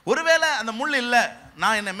 ஒருவேளை அந்த முள் இல்லை,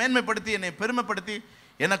 நான் என்னை மேன்மைப்படுத்தி என்னை பெருமைப்படுத்தி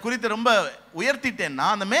என்னை குறித்து ரொம்ப உயர்த்திட்டேன்னா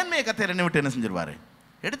அந்த மேன்மையை கர்த்தர் என்னை விட்டு என்ன செஞ்சிருவாரு,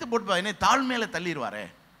 எடுத்து போட்டு என்னை தாழ்மையில தள்ளிடுவாரு.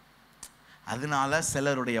 அதனால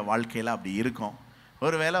சிலருடைய வாழ்க்கையில் அப்படி இருக்கும்.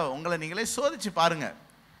 ஒருவேளை உங்களை நீங்களே சோதிச்சு பாருங்க.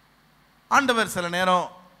 ஆண்டவர் சில நேரம்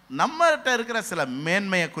நம்மகிட்ட இருக்கிற சில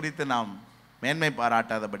மேன்மையை குறித்து நாம் மேன்மை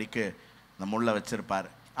பாராட்டாதபடிக்கு அந்த முள்ளை வச்சிருப்பார்.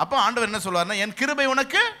 அப்போ ஆண்டவர் என்ன சொல்வார்னா, என் கிருபை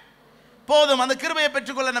உனக்கு போதும். அந்த கிருபையை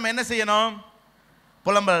பெற்றுக்கொள்ள நம்ம என்ன செய்யணும்?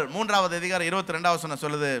 புலம்பல் 3வது அதிகாரம் 22வது வசனம்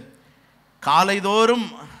சொல்லுது, காலைதோறும்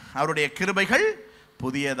அவருடைய கிருபைகள்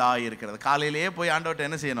புதியதாக இருக்கிறது. காலையிலேயே போய் ஆண்டவர்கிட்ட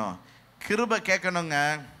என்ன செய்யணும்? கிருபை கேட்கணுங்க.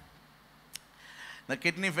 இந்த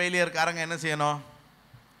கிட்னி ஃபெயிலியர்காரங்க என்ன செய்யணும்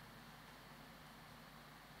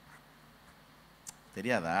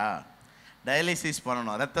தெரியாதா? டயாலிசிஸ்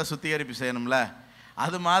பண்ணணும், ரத்த சுத்திகரிப்பு செய்யணும்ல.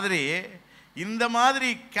 அது மாதிரி இந்த மாதிரி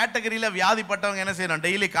கேட்டகரியில் வியாதிப்பட்டவங்க என்ன செய்யணும்?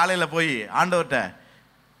 டெய்லி காலையில் போய் ஆண்டவர்கிட்ட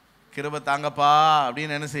கிருபை தாங்கப்பா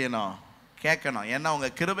அப்படின்னு என்ன செய்யணும்? கேட்கணும். ஏன்னா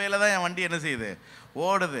உங்கள் கிருபையில் தான் என் வண்டி என்ன செய்யுது,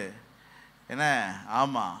 ஓடுது. என்ன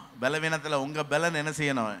ஆமாம், பலவீனத்தில் உங்கள் பலன் என்ன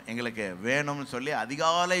செய்யணும், எங்களுக்கு வேணும்னு சொல்லி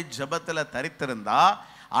அதிகாலை ஜபத்தில் தரித்திருந்தா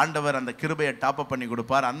ஆண்டவர் அந்த கிருபையை டாப்அப் பண்ணி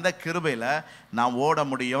கொடுப்பார். அந்த கிருபையில் நாம் ஓட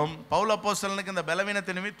முடியும். பவுல் அப்போஸ்தலனுக்கு இந்த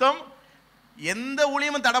பலவீனத்து நிமித்தம் எந்த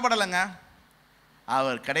ஊழியமும் தடைப்படலைங்க.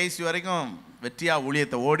 அவர் கடைசி வரைக்கும் வெற்றியாக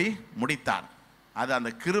ஊழியத்தை ஓடி முடித்தார். அது அந்த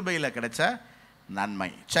கிருபையில் கிடைச்ச நன்மை.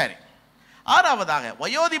 சரி, 6வதாக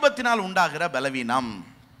வயோதிபத்தினால் உண்டாகிற பலவீனம்.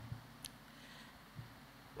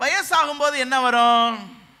 வயசாகும்போது என்ன வரும்?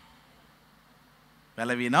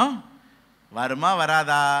 பலவீனம் வருமா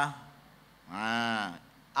வராதா?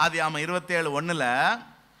 ஆதியாகமம் 27:1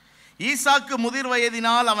 ஈசாக்கு முதிர்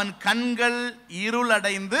வயதினால் அவன் கண்கள்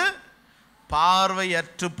இருளடைந்து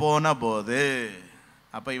பார்வையற்று போன போது,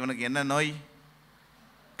 அப்ப இவனுக்கு என்ன நோய்?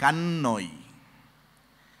 கண் நோய்.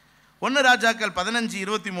 1 ராஜாக்கள்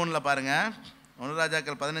 15:23 பாருங்க. 1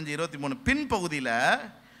 ராஜாக்கள் 15:23 பின்பகுதியில்,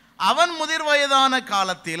 அவன் முதிர் வயதான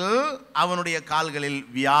காலத்தில் அவனுடைய கால்களில்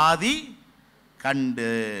வியாதி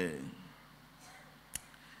கண்டு.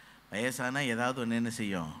 வயசான ஏதாவது ஒன்று என்ன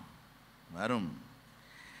செய்யும், வரும்.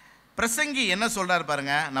 பிரசங்கி என்ன சொல்றார்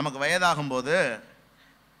பாருங்க, நமக்கு வயதாகும் போது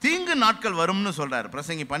தீங்கு நாட்கள் வரும்னு சொல்றார்.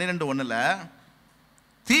 பிரசங்கி 12:1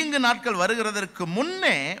 தீங்கு நாட்கள் வருகிறதற்கு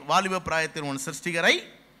முன்னே வாலிப பிராயத்தில் உன் சிருஷ்டிகரை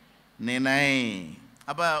நினை.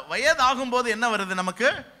 அப்ப வயதாகும் போது என்ன வருது நமக்கு?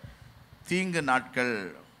 தீங்கு நாட்கள்,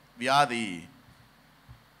 வியாதி.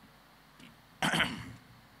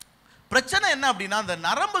 பிரச்சனை என்ன அப்படின்னா, அந்த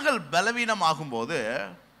நரம்புகள் பலவீனம் ஆகும்போது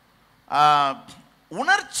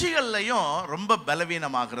உணர்ச்சிகள்லையும் ரொம்ப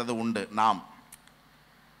பலவீனமாகிறது உண்டு. நாம்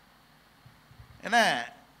என்ன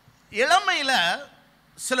இளமையில்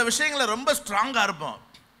சில விஷயங்களை ரொம்ப ஸ்ட்ராங்காக இருப்போம்,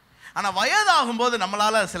 ஆனால் வயதாகும்போது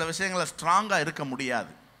நம்மளால் சில விஷயங்களை ஸ்ட்ராங்காக இருக்க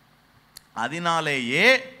முடியாது. அதனாலேயே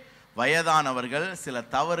வயதானவர்கள் சில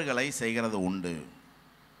தவறுகளை செய்கிறது உண்டு.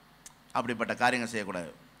 அப்படிப்பட்ட காரியங்கள்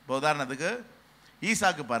செய்யக்கூடாது. இப்போ உதாரணத்துக்கு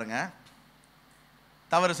ஈசாக்கு பாருங்க,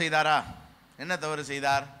 தவறு செய்தாரா? என்ன தவறு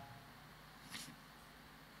செய்தார்?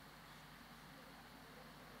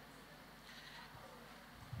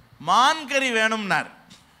 மான்கறி வேணும்னார்.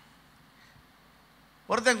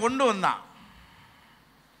 ஒருத்தன் கொண்டு வந்தான்.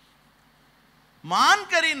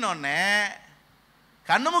 மான்கறின்னு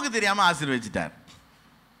கண்ணுமுக்கு தெரியாம ஆசீர்வதிச்சிட்டார்.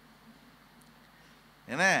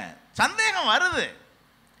 என்ன சந்தேகம் வருது?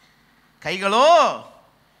 கைகளோ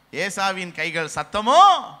ஏசாவின் கைகள், சத்தமோ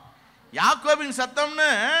யாக்கோபின் சத்தம்னு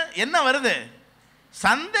என்ன வருது?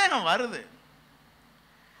 சந்தேகம் வருது.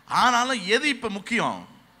 ஆனாலும் எது இப்ப முக்கியம்?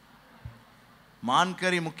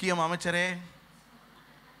 மான்கறி முக்கியம் அமைச்சரே.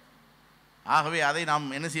 ஆகவே அதை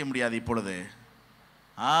நாம் என்ன செய்ய முடியாது இப்பொழுது.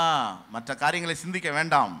 மற்ற காரியங்களை சிந்திக்க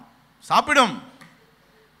வேண்டாம், சாப்பிடும்.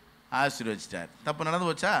 ஆசீர்வதிச்சிட்டார். தப்பு நடந்து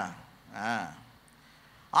போச்சா?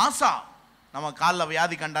 ஆசா நம்ம காலில்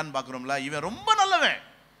வியாதி கண்டான்னு பார்க்குறோம்ல, இவன் ரொம்ப நல்லவன்,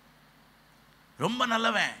 ரொம்ப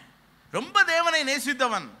நல்லவன், ரொம்ப தேவனை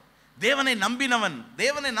நேசித்தவன், தேவனை நம்பினவன்,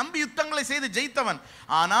 தேவனை நம்பி யுத்தங்களை செய்து ஜெயித்தவன்.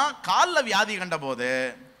 ஆனால் காலில் வியாதி கண்ட போது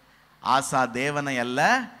ஆசா தேவனை அல்ல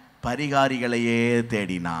பரிகாரிகளையே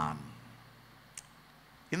தேடினான்.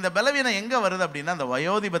 இந்த பலவீனம் எங்கே வருது அப்படின்னா அந்த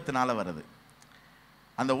வயோதிபத்தினால வருது.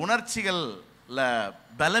 அந்த உணர்ச்சிகளில்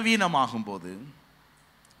பலவீனமாகும் போது,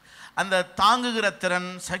 அந்த தாங்குகிற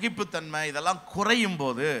திறன், சகிப்புத்தன்மை இதெல்லாம் குறையும்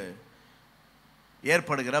போது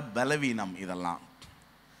ஏற்படுகிற பலவீனம் இதெல்லாம்.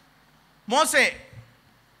 மோசே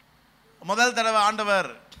முதல் தடவை ஆண்டவர்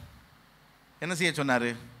என்ன செய்ய சொன்னார்?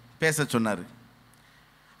 பேச சொன்னார்.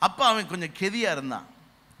 அப்போ அவன் கொஞ்சம் கெதியாக இருந்தான்.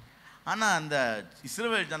 ஆனால் அந்த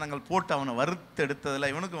இஸ்ரவேல் ஜனங்கள் போட்டு அவனை வறுத்து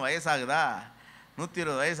எடுத்ததில் இவனுக்கும் வயசாகுதா,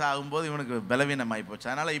 120 வயசு ஆகும்போது இவனுக்கு பலவீனமாகி போச்சு.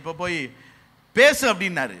 அதனால் இப்போ போய் பேசு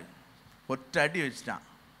அப்படின்னாரு. ஒற்றை அடி வச்சுட்டான்.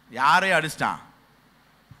 யாரையும் அடிச்சிட்டான்.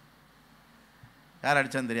 யார்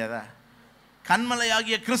அடித்தான்னு தெரியாதா?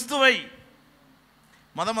 கண்மலையாகிய கிறிஸ்துவை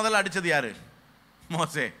முதல்ல அடித்தது யாரு?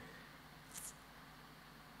 மோசே.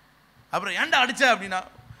 அப்புறம் ஏன்டா அடிச்ச அப்படின்னா,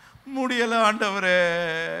 முடியலை ஆண்டவரே,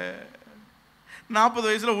 40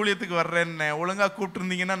 வயசில் ஊழியத்துக்கு வர்றேன்னு ஒழுங்காக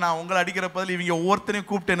கூப்பிட்டுருந்தீங்கன்னா நான் உங்களை அடிக்கிற பதில் இவங்க ஒவ்வொருத்தனையும்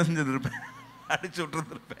கூப்பிட்டு என்ன செஞ்சுருப்பேன், அடிச்சு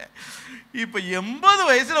விட்டுருந்துருப்பேன். இப்போ 80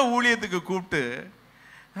 வயசில் ஊழியத்துக்கு கூப்பிட்டு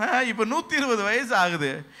இப்போ 120 வயசு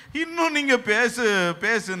ஆகுது, இன்னும் நீங்கள்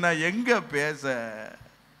பேசுன்னா எங்கே பேச?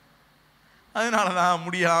 அதனால தான்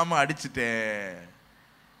முடியாமல் அடிச்சுட்டேன்.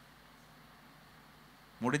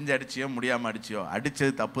 முடிஞ்சு அடிச்சியோ முடியாமல் அடிச்சியோ,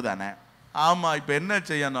 அடித்தது தப்பு தானே. ஆமாம், இப்போ என்ன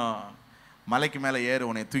செய்யணும்? மலைக்கு மேலே ஏறு,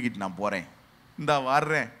 உன்னை தூக்கிட்டு நான் போகிறேன், இந்தா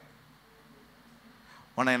வர்றேன்,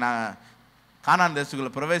 உன்னை நான் கானான்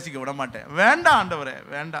தேசத்துக்குள்ள பிரவேசிக்க விட மாட்டேன். வேண்டாம் ஆண்டவரே,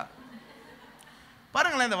 வேண்டாம்.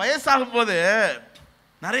 பாருங்களேன், இந்த வயசாகும் போது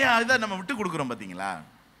நிறையா இதை நம்ம விட்டு கொடுக்குறோம் பார்த்தீங்களா?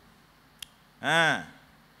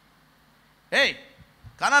 ஏய்,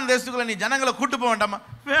 கானான் தேசத்துக்குள்ள நீ ஜனங்களை கூட்டு போக வேண்டாமா?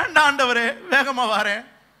 வேண்டாம் ஆண்டவரே, வேகமாக வரேன்,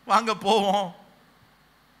 வாங்க போவோம்.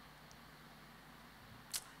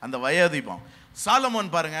 அந்த வயோதிபம்.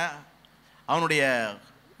 சாலமோன் பாருங்க, அவனுடைய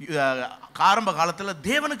ஆரம்ப காலத்தில்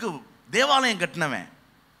தேவனுக்கு தேவாலயம் கட்டினவன்,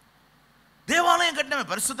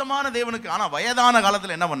 பரிசுத்தமான தேவனுக்கு. ஆனால் வயதான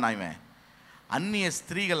காலத்தில் என்ன பண்ணான்? அந்நிய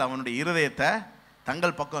ஸ்திரீகள் அவனுடைய இருதயத்தை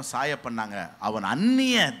தங்கள் பக்கம் சாய பண்ணாங்க. அவன்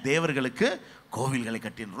அந்நிய தேவர்களுக்கு கோவில்களை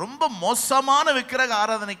கட்டின. ரொம்ப மோசமான விக்கிரக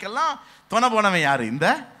ஆராதனைக்கெல்லாம் துணை போனவன் யாரு? இந்த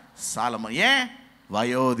சாலமோன். ஏன்?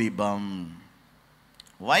 வயோதிபம்.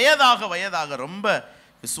 வயதாக ரொம்ப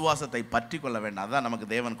விசுவாசத்தை பற்றி கொள்ள வேண்டாம். அதுதான் நமக்கு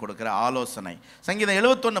தேவன் கொடுக்கிற ஆலோசனை. சங்கீதம்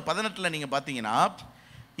 71:18 நீங்கள் பார்த்தீங்கன்னா,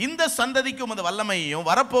 இந்த சந்ததிக்கு உமது வல்லமையையும்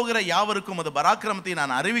வரப்போகிற யாவருக்கும் உமது பராக்கிரமத்தை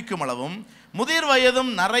நான் அறிவிக்கும் அளவும் முதிர்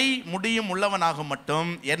வயதும் நரை முடியும் உள்ளவனாக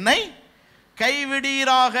மட்டும் என்னை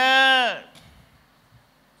கைவிடீராக.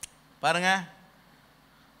 பாருங்க,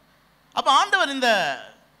 அப்ப ஆண்டவர் இந்த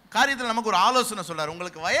காரியத்தில் நமக்கு ஒரு ஆலோசனை சொல்றார்.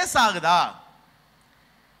 உங்களுக்கு வயசாகுதா,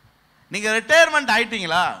 நீங்க ரிட்டையர்மெண்ட்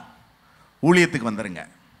ஆயிட்டீங்களா, ஊழியத்துக்கு வந்துருங்க,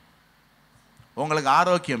 உங்களுக்கு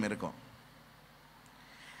ஆரோக்கியம் இருக்கும்.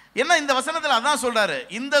 என்ன இந்த வசனத்தில் அதான் சொல்றாரு,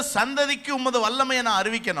 இந்த சந்ததிக்கு உமது வல்லமையை நான்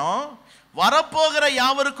அறிவிக்கணும், வரப்போகிற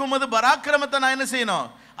யாவருக்கும் உமது பராக்கிரமத்தை நான் என்ன செய்யணும்?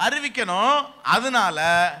 அறிவிக்கணும். அதனால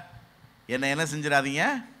என்ன செஞ்சிடாதீங்க,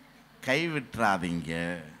 கைவிட்டுறாதீங்க.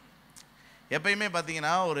 எப்பயுமே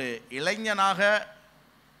பார்த்தீங்கன்னா, ஒரு இளைஞனாக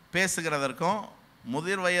பேசுகிறதற்கும்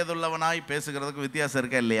முதிர் வயதுள்ளவனாய் பேசுகிறதுக்கும் வித்தியாசம்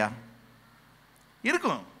இருக்கா இல்லையா?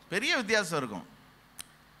 இருக்கும், பெரிய வித்தியாசம் இருக்கும்.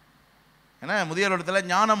 ஏன்னா முதியோரிடத்தில்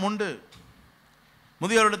ஞானம் உண்டு,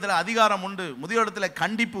 முதியோரிடத்தில் அதிகாரம் உண்டு, முதியோரிடத்தில்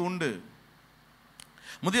கண்டிப்பு உண்டு,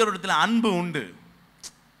 முதியோரிடத்தில் அன்பு உண்டு.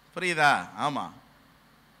 புரியுதா? ஆமாம்.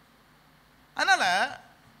 அதனால்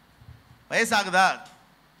வயசாகுதா,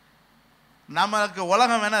 நமக்கு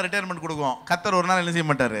உலகம் வேணால் ரிட்டையர்மெண்ட் கொடுக்கும், கர்த்தர் ஒரு நாள் என்ன செய்ய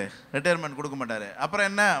மாட்டார்? ரிட்டையர்மெண்ட் கொடுக்க மாட்டார். அப்புறம்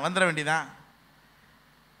என்ன, வந்துட வேண்டியதான்.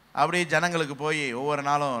 அப்படி ஜனங்களுக்கு போய் ஒவ்வொரு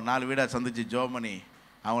நாளும் 4 வீடாக சந்தித்து ஜோம் பண்ணி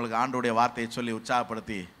அவங்களுக்கு ஆண்டோடைய வார்த்தையை சொல்லி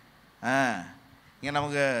உற்சாகப்படுத்தி. இங்கே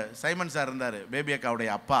நமக்கு சைமன் சார் இருந்தார், பேபி அக்காவுடைய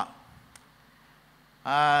அப்பா.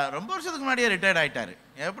 ரொம்ப வருஷத்துக்கு முன்னாடியே ரிட்டையர்ட் ஆகிட்டார்.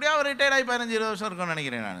 எப்படியா அவர் ரிட்டையர்ட் ஆகி 15-20 வருஷம் இருக்கும்னு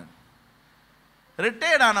நினைக்கிறேன் நான்.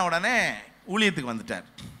 ரிட்டையர்ட் ஆன உடனே ஊழியத்துக்கு வந்துட்டார்.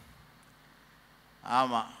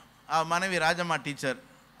 ஆமாம், மனைவி ராஜம்மா டீச்சர்,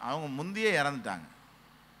 அவங்க முந்தையே இறந்துட்டாங்க.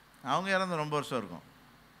 அவங்க இறந்து ரொம்ப வருஷம் இருக்கும்.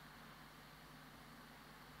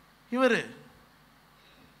 இவர்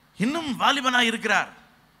இன்னும் வாலிபனாக இருக்கிறார்.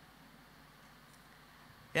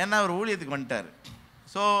 ஏன்னா அவர் ஊழியத்துக்கு வந்துட்டார்.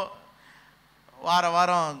 ஸோ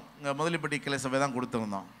வாரம் இங்கே முதலிப்பட்டி கிளை சபை தான்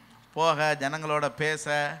கொடுத்துருந்தோம். போக ஜனங்களோட பேச,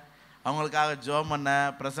 அவங்களுக்காக ஜெபம் பண்ண,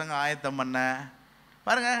 பிரசங்க ஆயத்தம் பண்ண.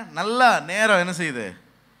 பாருங்க, நல்லா நேரம் என்ன செய்யுது,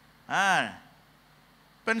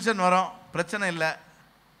 பென்ஷன் வரும், பிரச்சனை இல்லை.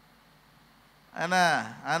 ஏன்னா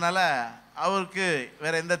அதனால் அவருக்கு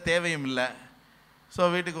வேறு எந்த தேவையும் இல்லை. ஸோ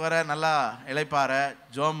வீட்டுக்கு வர நல்லா இளைப்பாற,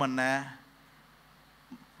 ஜெபம் பண்ண,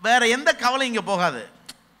 வேறு எந்த கவலையும் இங்கே போகாது.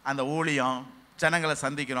 அந்த ஊழியம், ஜனங்களை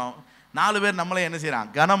சந்திக்கிறோம், 4 பேர் நம்மளே என்ன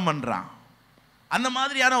செய்கிறான், கனம் பண்ணுறான். அந்த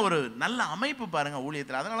மாதிரியான ஒரு நல்ல அமைப்பு பாருங்கள்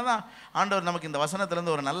ஊழியத்தில். அதனால தான் ஆண்டவர் நமக்கு இந்த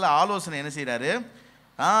வசனத்துலேருந்து ஒரு நல்ல ஆலோசனை என்ன செய்கிறாரு,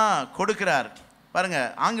 கொடுக்கிறார்.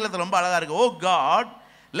 பாருங்கள், ஆங்கிலத்தில் ரொம்ப அழகாக இருக்குது. ஓ God,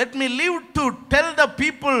 let me live to tell the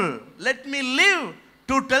people, let me live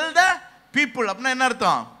to tell the people. அப்படின்னா என்ன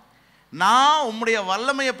அர்த்தம்? நான் உம்முடைய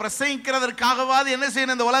வல்லமையை பிரசங்கிக்கிறதற்காகவாது என்ன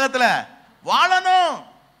செய்யணும், இந்த உலகத்தில் வாழணும்.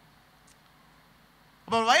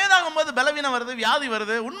 இப்போ வயதாகும் போது பலவீனம் வருது, வியாதி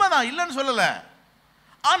வருது, உண்மைதான், இல்லைன்னு சொல்லலை.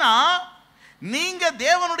 ஆனால் நீங்கள்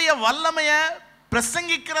தேவனுடைய வல்லமையை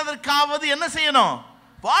பிரசங்கிக்கிறதற்காவது என்ன செய்யணும்,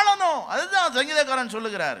 வாழணும். அதுதான் சங்கீதக்காரன்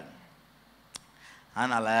சொல்லுகிறார்.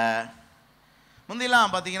 அதனால்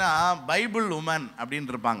முந்திலாம் பார்த்தீங்கன்னா பைபிள் உமன்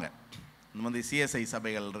அப்படின்னு இருப்பாங்க. இந்த மாதிரி சிஎஸ்ஐ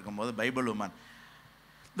சபைகள் இருக்கும்போது பைபிள் உமன்,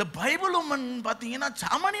 இந்த பைபிள் உமன் பார்த்தீங்கன்னா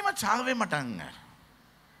சாமானியமாக சாகவே மாட்டாங்க.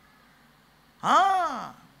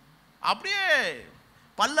 அப்படியே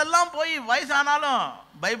பல்லெல்லாம் போய் வயசானாலும்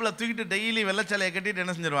பைபிளை தூக்கிட்டு டெய்லி வெள்ளச்சலையை கட்டிட்டு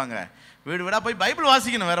என்ன செஞ்சிருவாங்க, வீடு வீடாக போய் பைபிள்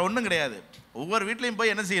வாசிக்கணும். வேறு ஒன்றும் கிடையாது. ஒவ்வொரு வீட்லேயும்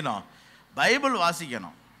போய் என்ன செய்யணும், பைபிள்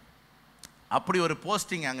வாசிக்கணும். அப்படி ஒரு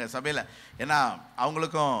போஸ்டிங் அங்கே சபையில். ஏன்னா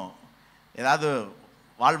அவங்களுக்கும் ஏதாவது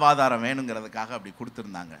வாழ்வாதாரம் வேணுங்கிறதுக்காக அப்படி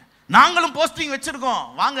கொடுத்துருந்தாங்க. நாங்களும் போஸ்டிங் வச்சுருக்கோம்,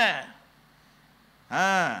 வாங்க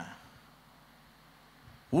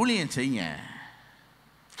ஊழியம் செய்யுங்க.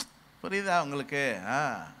 புரியுதா உங்களுக்கு?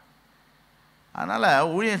 அதனால்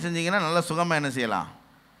ஊழியம் செஞ்சிங்கன்னா நல்லா சுகமாக என்ன செய்யலாம்,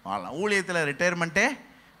 வாழலாம். ஊழியத்தில் ரிட்டையர்மெண்ட்டே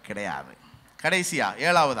கிடையாது. கடைசியாக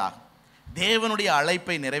 7வதா, தேவனுடைய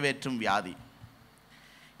அழைப்பை நிறைவேற்றும் வியாதி.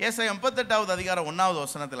 ஏசாயா 38வது அதிகாரம் 1வது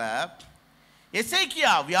வசனத்தில்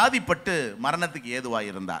எசேக்கியா வியாதிப்பட்டு மரணத்துக்கு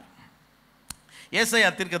ஏதுவாக இருந்தார். ஏசாயா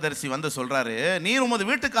தீர்க்கதரிசி வந்து சொல்கிறாரு, நீர் உமது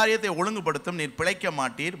வீட்டு காரியத்தை ஒழுங்குபடுத்தும், நீர் பிழைக்க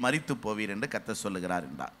மாட்டீர், மரித்து போவீர் என்று கர்த்தர் சொல்லுகிறார்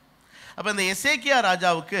என்றார். அப்போ இந்த எசேக்கியா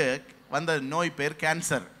ராஜாவுக்கு வந்த நோய் பேர்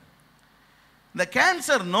கேன்சர். இந்த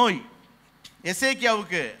கேன்சர் நோய்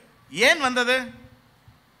எசேக்கியாவுக்கு ஏன் வந்தது?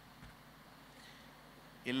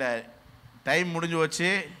 இல்லை டைம் முடிஞ்சு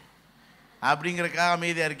போச்சு அப்படிங்கிறதுக்காக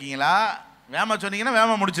அமைதியாக இருக்கீங்களா? வேமா சொன்னீங்கன்னா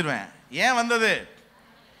வேமா முடிச்சிடுவேன். ஏன் வந்தது?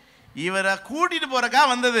 இவரை கூட்டிகிட்டு போகிறக்கா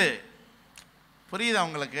வந்தது. புரியுதா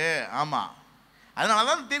உங்களுக்கு? ஆமாம். அதனால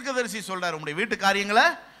தான் தீர்க்கதரிசி சொல்கிறார், உங்களுடைய வீட்டு காரியங்களை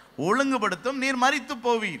ஒழுங்குபடுத்தும், நீர் மரித்து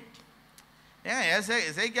போவீர். ஏங்க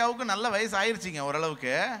எசேக்கியாவுக்கு நல்ல வயசு ஆயிடுச்சிங்க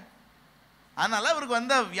ஓரளவுக்கு. அதனால் அவருக்கு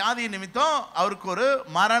வந்த வியாதி நிமித்தம் அவருக்கு ஒரு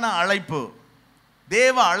மரண அழைப்பு,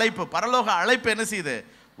 தேவ அழைப்பு, பரலோக அழைப்பு என்ன செய்யுது,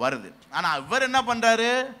 வருது. ஆனால் இவர் என்ன பண்ணுறாரு,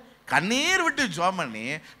 கண்ணீர் விட்டு ஜெபம் பண்ணி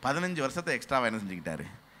 15 வருஷத்தை எக்ஸ்ட்ராவாக என்ன செஞ்சுக்கிட்டாரு,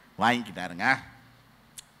 வாங்கிக்கிட்டாருங்க.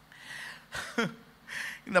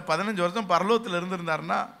 இந்த 15 வருஷம் பரலோகத்தில்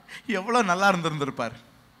இருந்திருந்தாருன்னா எவ்வளோ நல்லா இருந்திருப்பார்.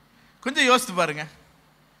 கொஞ்சம் யோசித்து பாருங்க.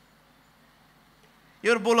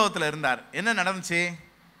 இவர் பூலோகத்தில் இருந்தார், என்ன நடந்துச்சு?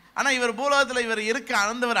 ஆனால் இவர் பூலோகத்தில் இவர் இருக்க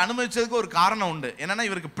அனுந்தவர் அனுமதிச்சதுக்கு ஒரு காரணம் உண்டு. என்னென்னா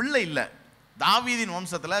இவருக்கு பிள்ளை இல்லை. தாவீதின்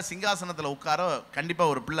வம்சத்தில் சிங்காசனத்தில் உட்கார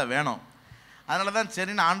கண்டிப்பாக ஒரு பிள்ளை வேணும். அதனால தான்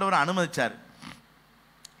சரின்னு ஆண்டவர் அனுமதிச்சார்.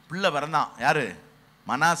 பிள்ளை பிறந்தான். யாரு?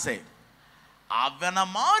 மனாசே. அவனை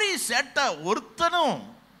மாதிரி சேட்டை ஒருத்தனும்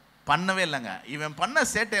பண்ணவே இல்லைங்க. இவன் பண்ண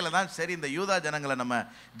சேட்டையில் தான் சரி இந்த யூதா ஜனங்களை நம்ம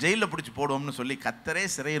ஜெயிலில் பிடிச்சி போடுவோம்னு சொல்லி கர்த்தரே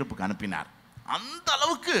சிறையிருப்புக்கு அனுப்பினார். அந்த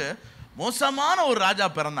அளவுக்கு மோசமான ஒரு ராஜா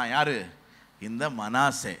பிறந்தான். யாரு? இந்த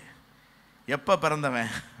மனாசே. எப்போ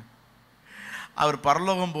பிறந்தவன்? அவர்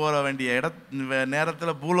பரலோகம் போக வேண்டிய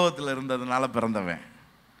நேரத்தில் பூலோகத்தில் இருந்ததுனால பிறந்தவன்.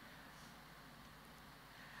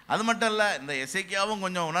 அது மட்டும் இல்லை, இந்த எசேக்கியாவும்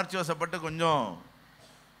கொஞ்சம் உணர்ச்சி வசப்பட்டு கொஞ்சம்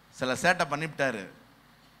சில சேட்டை பண்ணிவிட்டார்.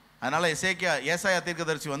 அதனால் ஏசாயா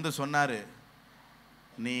தீர்க்கதரிசி வந்து சொன்னார்,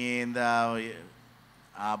 நீ இந்த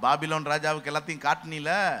பாபிலோன் ராஜாவுக்கு எல்லாத்தையும்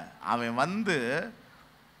காட்டினில, அவன் வந்து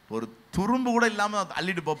ஒரு துரும்பு கூட இல்லாமல்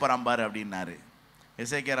அள்ளிட்டு போகிறான் பாரு அப்படின்னாரு.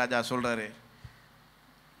 எசேக்கியா ராஜா சொல்கிறாரு,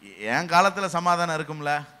 என் காலத்தில் சமாதானம்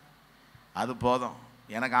இருக்கும்ல, அது போதும்,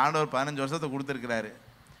 எனக்கு ஆண்டவர் 15 வருஷத்தை கொடுத்துருக்கிறாரு,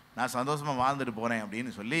 நான் சந்தோஷமாக வாழ்ந்துட்டு போகிறேன்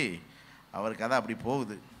அப்படின்னு சொல்லி அவர் கதை அப்படி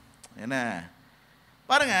போகுது. என்ன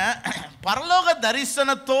பாருங்க, பரலோக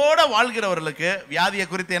தரிசனத்தோடு வாழ்கிறவர்களுக்கு வியாதியை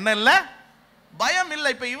குறித்து என்ன இல்லை, பயம் இல்லை.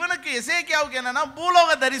 இப்போ இவனுக்கு எசேக்கியாவுக்கு என்னன்னா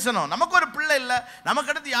பூலோக தரிசனம், நமக்கு ஒரு பிள்ளை இல்லை,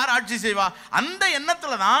 நமக்கு அடுத்து யார் ஆட்சி செய்வா, அந்த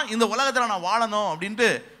எண்ணத்தில் தான் இந்த உலகத்தில் நான் வாழணும் அப்படின்ட்டு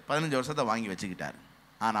 15 வருஷத்தை வாங்கி வச்சுக்கிட்டார்.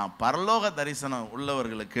 ஆனால் பரலோக தரிசனம்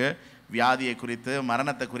உள்ளவர்களுக்கு வியாதியை குறித்து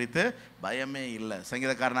மரணத்தை குறித்து பயமே இல்லை.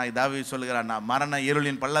 சங்கீதக்காரனாய் தாவீது சொல்லுகிறான், நான் மரண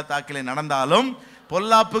இருளின் பள்ளத்தாக்கிலே நடந்தாலும்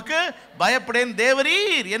பொல்லாப்புக்கு பயப்படேன்,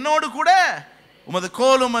 தேவரீர் என்னோடு கூட, உமது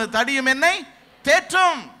கோலும் உமது தடியும் என்னை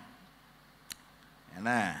தேற்றும். என்ன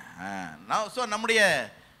நம்முடைய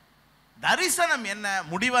தரிசனம் என்ன?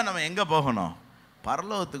 முடிவா நம்ம எங்க போகணும்?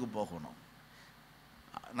 பரலோகத்துக்கு போகணும்.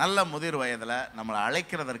 நல்ல முதிர் வயதில் நம்மளை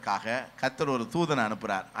அழைக்கிறதற்காக கர்த்தர் ஒரு தூதனை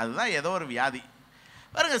அனுப்புகிறார். அதுதான் ஏதோ ஒரு வியாதி.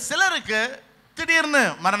 பாருங்க, சிலருக்கு திடீர்னு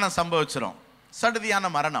மரணம் சம்பவிச்சிடும், சடுதியான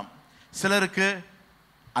மரணம். சிலருக்கு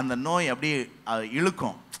அந்த நோய் அப்படி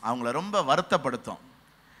இழுக்கும், அவங்கள ரொம்ப வருத்தப்படுத்தும்.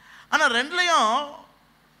 ஆனால் ரெண்டுலேயும்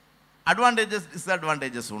அட்வான்டேஜஸ்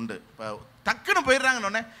டிஸ்அட்வான்டேஜஸ் உண்டு. இப்போ டக்குன்னு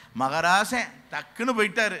போயிடுறாங்கன்னு மகராசன் டக்குன்னு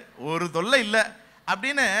போயிட்டாரு, ஒரு தொல்லை இல்லை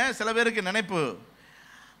அப்படின்னு சில பேருக்கு நினைப்பு.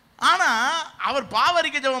 ஆனால் அவர்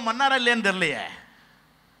பாவரிக்க ஜெபம் பண்ணாரா இல்லையான்னு தெரியலையே.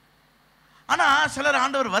 ஆனால் சிலர்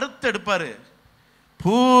ஆண்டவர் வருத்த எடுப்பார்,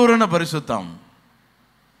 பூரண பரிசுத்தம்,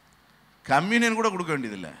 கம்யூனியன் கூட கொடுக்க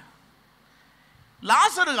வேண்டியதில்லை.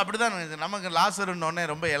 லாசருக்கு அப்படிதான். நமக்கு லாசருன்னொன்னே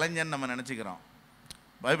ரொம்ப இளைஞன் நம்ம நினச்சிக்கிறோம்.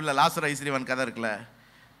 பைபிளில் லாசர் ஐஸ்வரியவன் கதை இருக்குல்ல,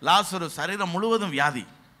 லாசரு சரீரம் முழுவதும் வியாதி.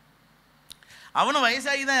 அவனும்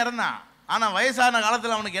வயசாகி தான் இறந்தான். ஆனால் வயசான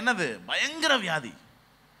காலத்தில் அவனுக்கு என்னது? பயங்கர வியாதி,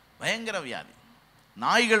 பயங்கர வியாதி.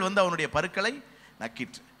 நாய்கள் வந்து அவனுடைய பருக்களை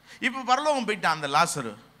நக்கிற்று. இப்போ பரலோகம் போயிட்டான் அந்த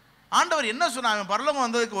லாசரு. ஆண்டவர் என்ன சொன்னாங்க? பரலோகம்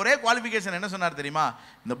வந்ததுக்கு ஒரே குவாலிஃபிகேஷன் என்ன சொன்னார் தெரியுமா?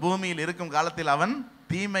 இந்த பூமியில் இருக்கும் காலத்தில் அவன்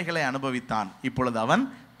தீமைகளை அனுபவித்தான், இப்பொழுது அவன்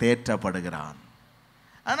தேற்றப்படுகிறான்.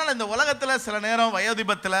 அதனால் இந்த உலகத்தில் சில நேரம்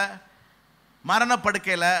வயோதிபத்தில்,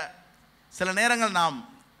 மரணப்படுக்கையில் சில நேரங்கள் நாம்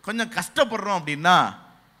கொஞ்சம் கஷ்டப்படுறோம் அப்படின்னா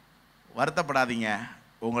வருத்தப்படாதீங்க.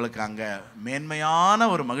 உங்களுக்கு அங்கே மேன்மையான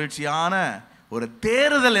ஒரு மகிழ்ச்சியான ஒரு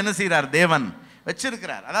தேறுதல் என்ன செய்கிறார்? தேவன்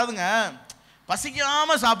வச்சிருக்கிறார். அதாவதுங்க,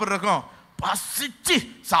 பசிக்காமல் சாப்பிட்றதுக்கும் பசிச்சு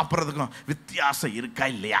சாப்பிட்றதுக்கும் வித்தியாசம் இருக்கா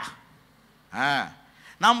இல்லையா?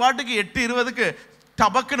 நான் பாட்டுக்கு 8:20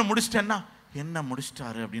 டபக்குன்னு முடிச்சிட்டேன்னா என்ன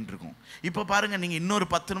முடிச்சிட்டாரு அப்படின்னு இருக்கும். இப்போ பாருங்க, நீங்கள் இன்னொரு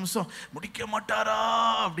 10 நிமிஷம் முடிக்க மாட்டாரா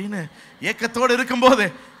அப்படின்னு ஏக்கத்தோடு இருக்கும்போது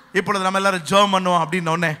இப்பொழுது நம்ம எல்லாரும் ஜெபம் பண்ணுவோம்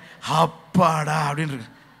அப்படின்னு ஒன்னே அப்பாடா அப்படின்னு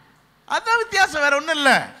இருக்கு. அதுதான் வித்தியாசம், வேற ஒன்றும்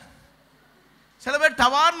இல்லை. சில பேர்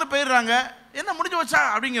டவார்னு போயிடுறாங்க, என்ன முடிஞ்சு வச்சா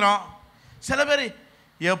அப்படிங்கிறோம். சில பேர்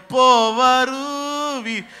எப்போ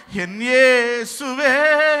வருவி என் இயேசுவே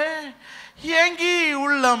ஏங்கி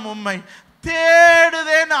உள்ளம் உம்மை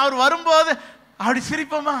தேடுதேன்னு அவர் வரும்போது அப்படி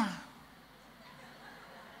சிரிப்போமா?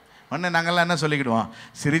 உடனே நாங்கள்லாம் என்ன சொல்லிக்கிடுவோம்?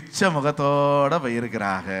 சிரிச்ச முகத்தோட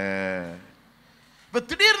போயிருக்கிறாங்க. இப்போ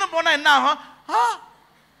திடீர்னு போனால் என்ன ஆகும்?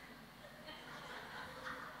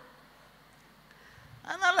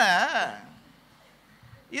 அதனால்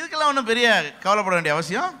இதுக்கெல்லாம் ஒன்றும் பெரிய கவலைப்பட வேண்டிய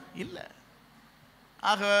அவசியம் இல்லை.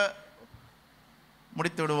 ஆக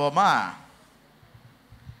முடித்து விடுவோமா?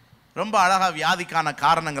 ரொம்ப அழகாக வியாதிக்கான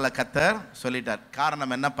காரணங்களை கர்த்தர் சொல்லிட்டார்.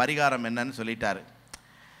 காரணம் என்ன, பரிகாரம் என்னன்னு சொல்லிட்டார்.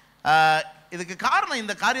 இதுக்கு காரணம்,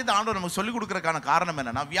 இந்த காரியத்தை ஆண்டவர் நமக்கு சொல்லிக் கொடுக்கறதுக்கான காரணம்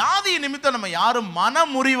என்னன்னா, வியாதி நிமித்தம் நம்ம யாரும்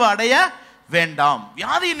மனமுறிவு அடைய வேண்டாம்.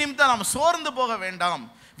 வியாதி நிமித்தம் நாம் சோர்ந்து போக வேண்டாம்.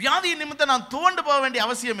 வியாதி நிமித்தம் நாம் துவண்டு போக வேண்டிய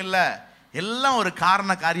அவசியம் இல்லை. எல்லாம் ஒரு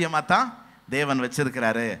காரண காரியமாக தான் தேவன்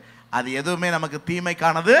வச்சிருக்கிறாரு. அது எதுவுமே நமக்கு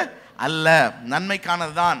தீமைக்கானது அல்ல,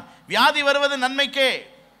 நன்மைக்கானது தான். வியாதி வருவது நன்மைக்கே.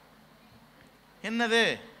 என்னது?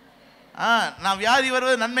 நான் வியாதி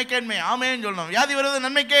வருவது நன்மைக்கே, ஆமேன்னு சொல்லணும். வியாதி வருவது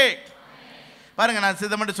நன்மைக்கே. பாருங்க, நான்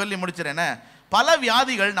இதை மட்டும் சொல்லி முடிச்சிடறேன். பல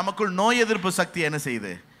வியாதிகள் நமக்குள் நோய் எதிர்ப்பு சக்தி என்ன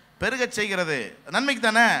செய்யுது? பெருகச் செய்கிறது. நன்மைக்கு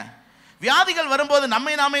தானே. வியாதிகள் வரும்போது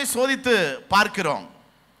நம்மை நாமே சோதித்து பார்க்கிறோம்.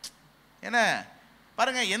 என்ன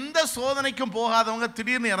பாருங்க, எந்த சோதனைக்கும் போகாதவங்க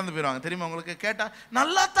திடீர்னு இறந்து போயிடுவாங்க தெரியுமா உங்களுக்கு? கேட்டால்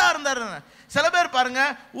நல்லா தான் இருந்தார். சில பேர் பாருங்க,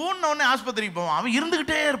 ஊன்னொடனே ஆஸ்பத்திரிக்கு போவான், அவன்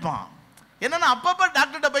இருந்துக்கிட்டே இருப்பான். என்னன்னா அப்பப்போ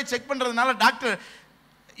டாக்டர்கிட்ட போய் செக் பண்ணுறதுனால டாக்டர்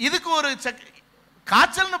இதுக்கு ஒரு செக்,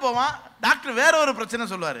 காய்ச்சல்னு போவான், டாக்டர் வேற ஒரு பிரச்சனை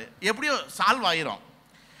சொல்லுவார், எப்படியோ சால்வ் ஆயிரும்.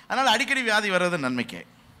 அதனால் அடிக்கடி வியாதி வர்றது நன்மைக்கே.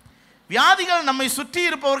 வியாதிகள் நம்மை சுற்றி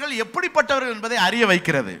இருப்பவர்கள் எப்படிப்பட்டவர்கள் என்பதை அறிய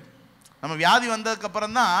வைக்கிறது. நம்ம வியாதி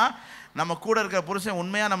வந்ததுக்கப்புறம் தான் நம்ம கூட இருக்கிற புருஷன்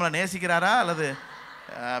உண்மையாக நம்மளை நேசிக்கிறாரா, அல்லது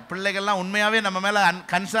பிள்ளைகள்லாம் உண்மையாகவே நம்ம மேலே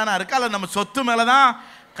கன்சர்னாக இருக்கா, அல்லது நம்ம சொத்து மேலே தான்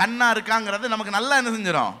கண்ணாக இருக்காங்கிறது நமக்கு நல்லா என்ன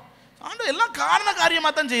செஞ்சிடும். ஆண்டவர் எல்லாம் காரண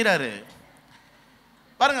காரியமாக தான் செய்கிறாரு.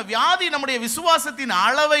 பாருங்க, வியாதி நம்முடைய விசுவாசத்தின்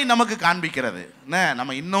அளவை நமக்கு காண்பிக்கிறது. என்ன,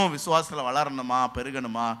 நம்ம இன்னும் விசுவாசத்தில் வளரணுமா,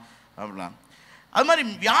 பெருகணுமா அப்படிலாம். அது மாதிரி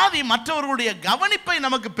வியாதி மற்றவர்களுடைய கவனிப்பை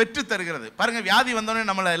நமக்கு பெற்று தருகிறது. பாருங்க, வியாதி வந்தோடனே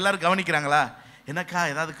நம்மளை எல்லாரும் கவனிக்கிறாங்களா? என்னக்கா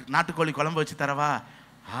ஏதாவது நாட்டுக்கோழி குழம்பு வச்சு தரவா?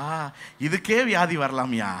 இதுக்கே வியாதி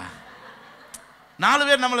வரலாமியா? 4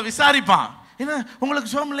 பேர் நம்மளை விசாரிப்பான். என்ன உங்களுக்கு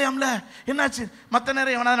சோம் இல்லையாம்ல, என்னாச்சு? மற்ற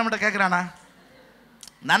நேரம் எவனாவது நம்மகிட்ட கேட்குறானா?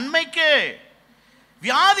 நன்மைக்கு.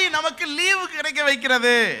 வியாதி நமக்கு லீவு கிடைக்க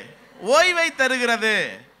வைக்கிறது, ஓய்வை தருகிறது.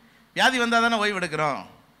 வியாதி வந்தால் தானே ஓய்வு எடுக்கிறோம்.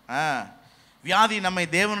 வியாதி நம்மை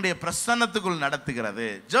தேவனுடைய பிரசன்னத்துக்குள் நடத்துகிறது.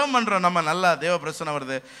 ஜெபம் பண்றோம், நம்ம நல்லா தேவ பிரசன்னம்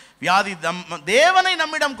வருது. வியாதி தேவனை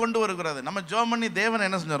நம்மிடம் கொண்டு வருகிறது. நம்ம ஜெபம் பண்ணி தேவனை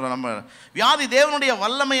என்ன செஞ்சிடறோம்? நம்ம வியாதி தேவனுடைய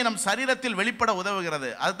வல்லமையை நம் சரீரத்தில் வெளிப்பட உதவுகிறது.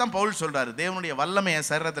 அதுதான் பவுல் சொல்றாரு, தேவனுடைய வல்லமையை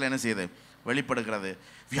சரீரத்தில் என்ன செய்யுது? வெளிப்படுகிறது.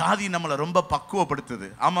 வியாதி நம்மளை ரொம்ப பக்குவப்படுத்துது.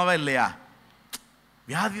 ஆமாவா இல்லையா?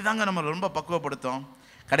 வியாதி தாங்க நம்ம ரொம்ப பக்குவப்படுத்தும்.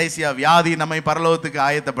 கடைசியா வியாதி நம்மை பரலோகத்துக்கு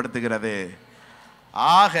ஆயத்தப்படுத்துகிறது.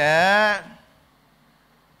 ஆக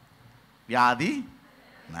வியாதி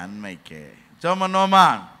நன்மைக்கு. ஜெபம் பண்ணுவோமா?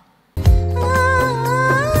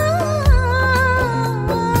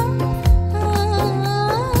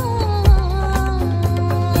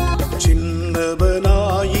 சின்னவனா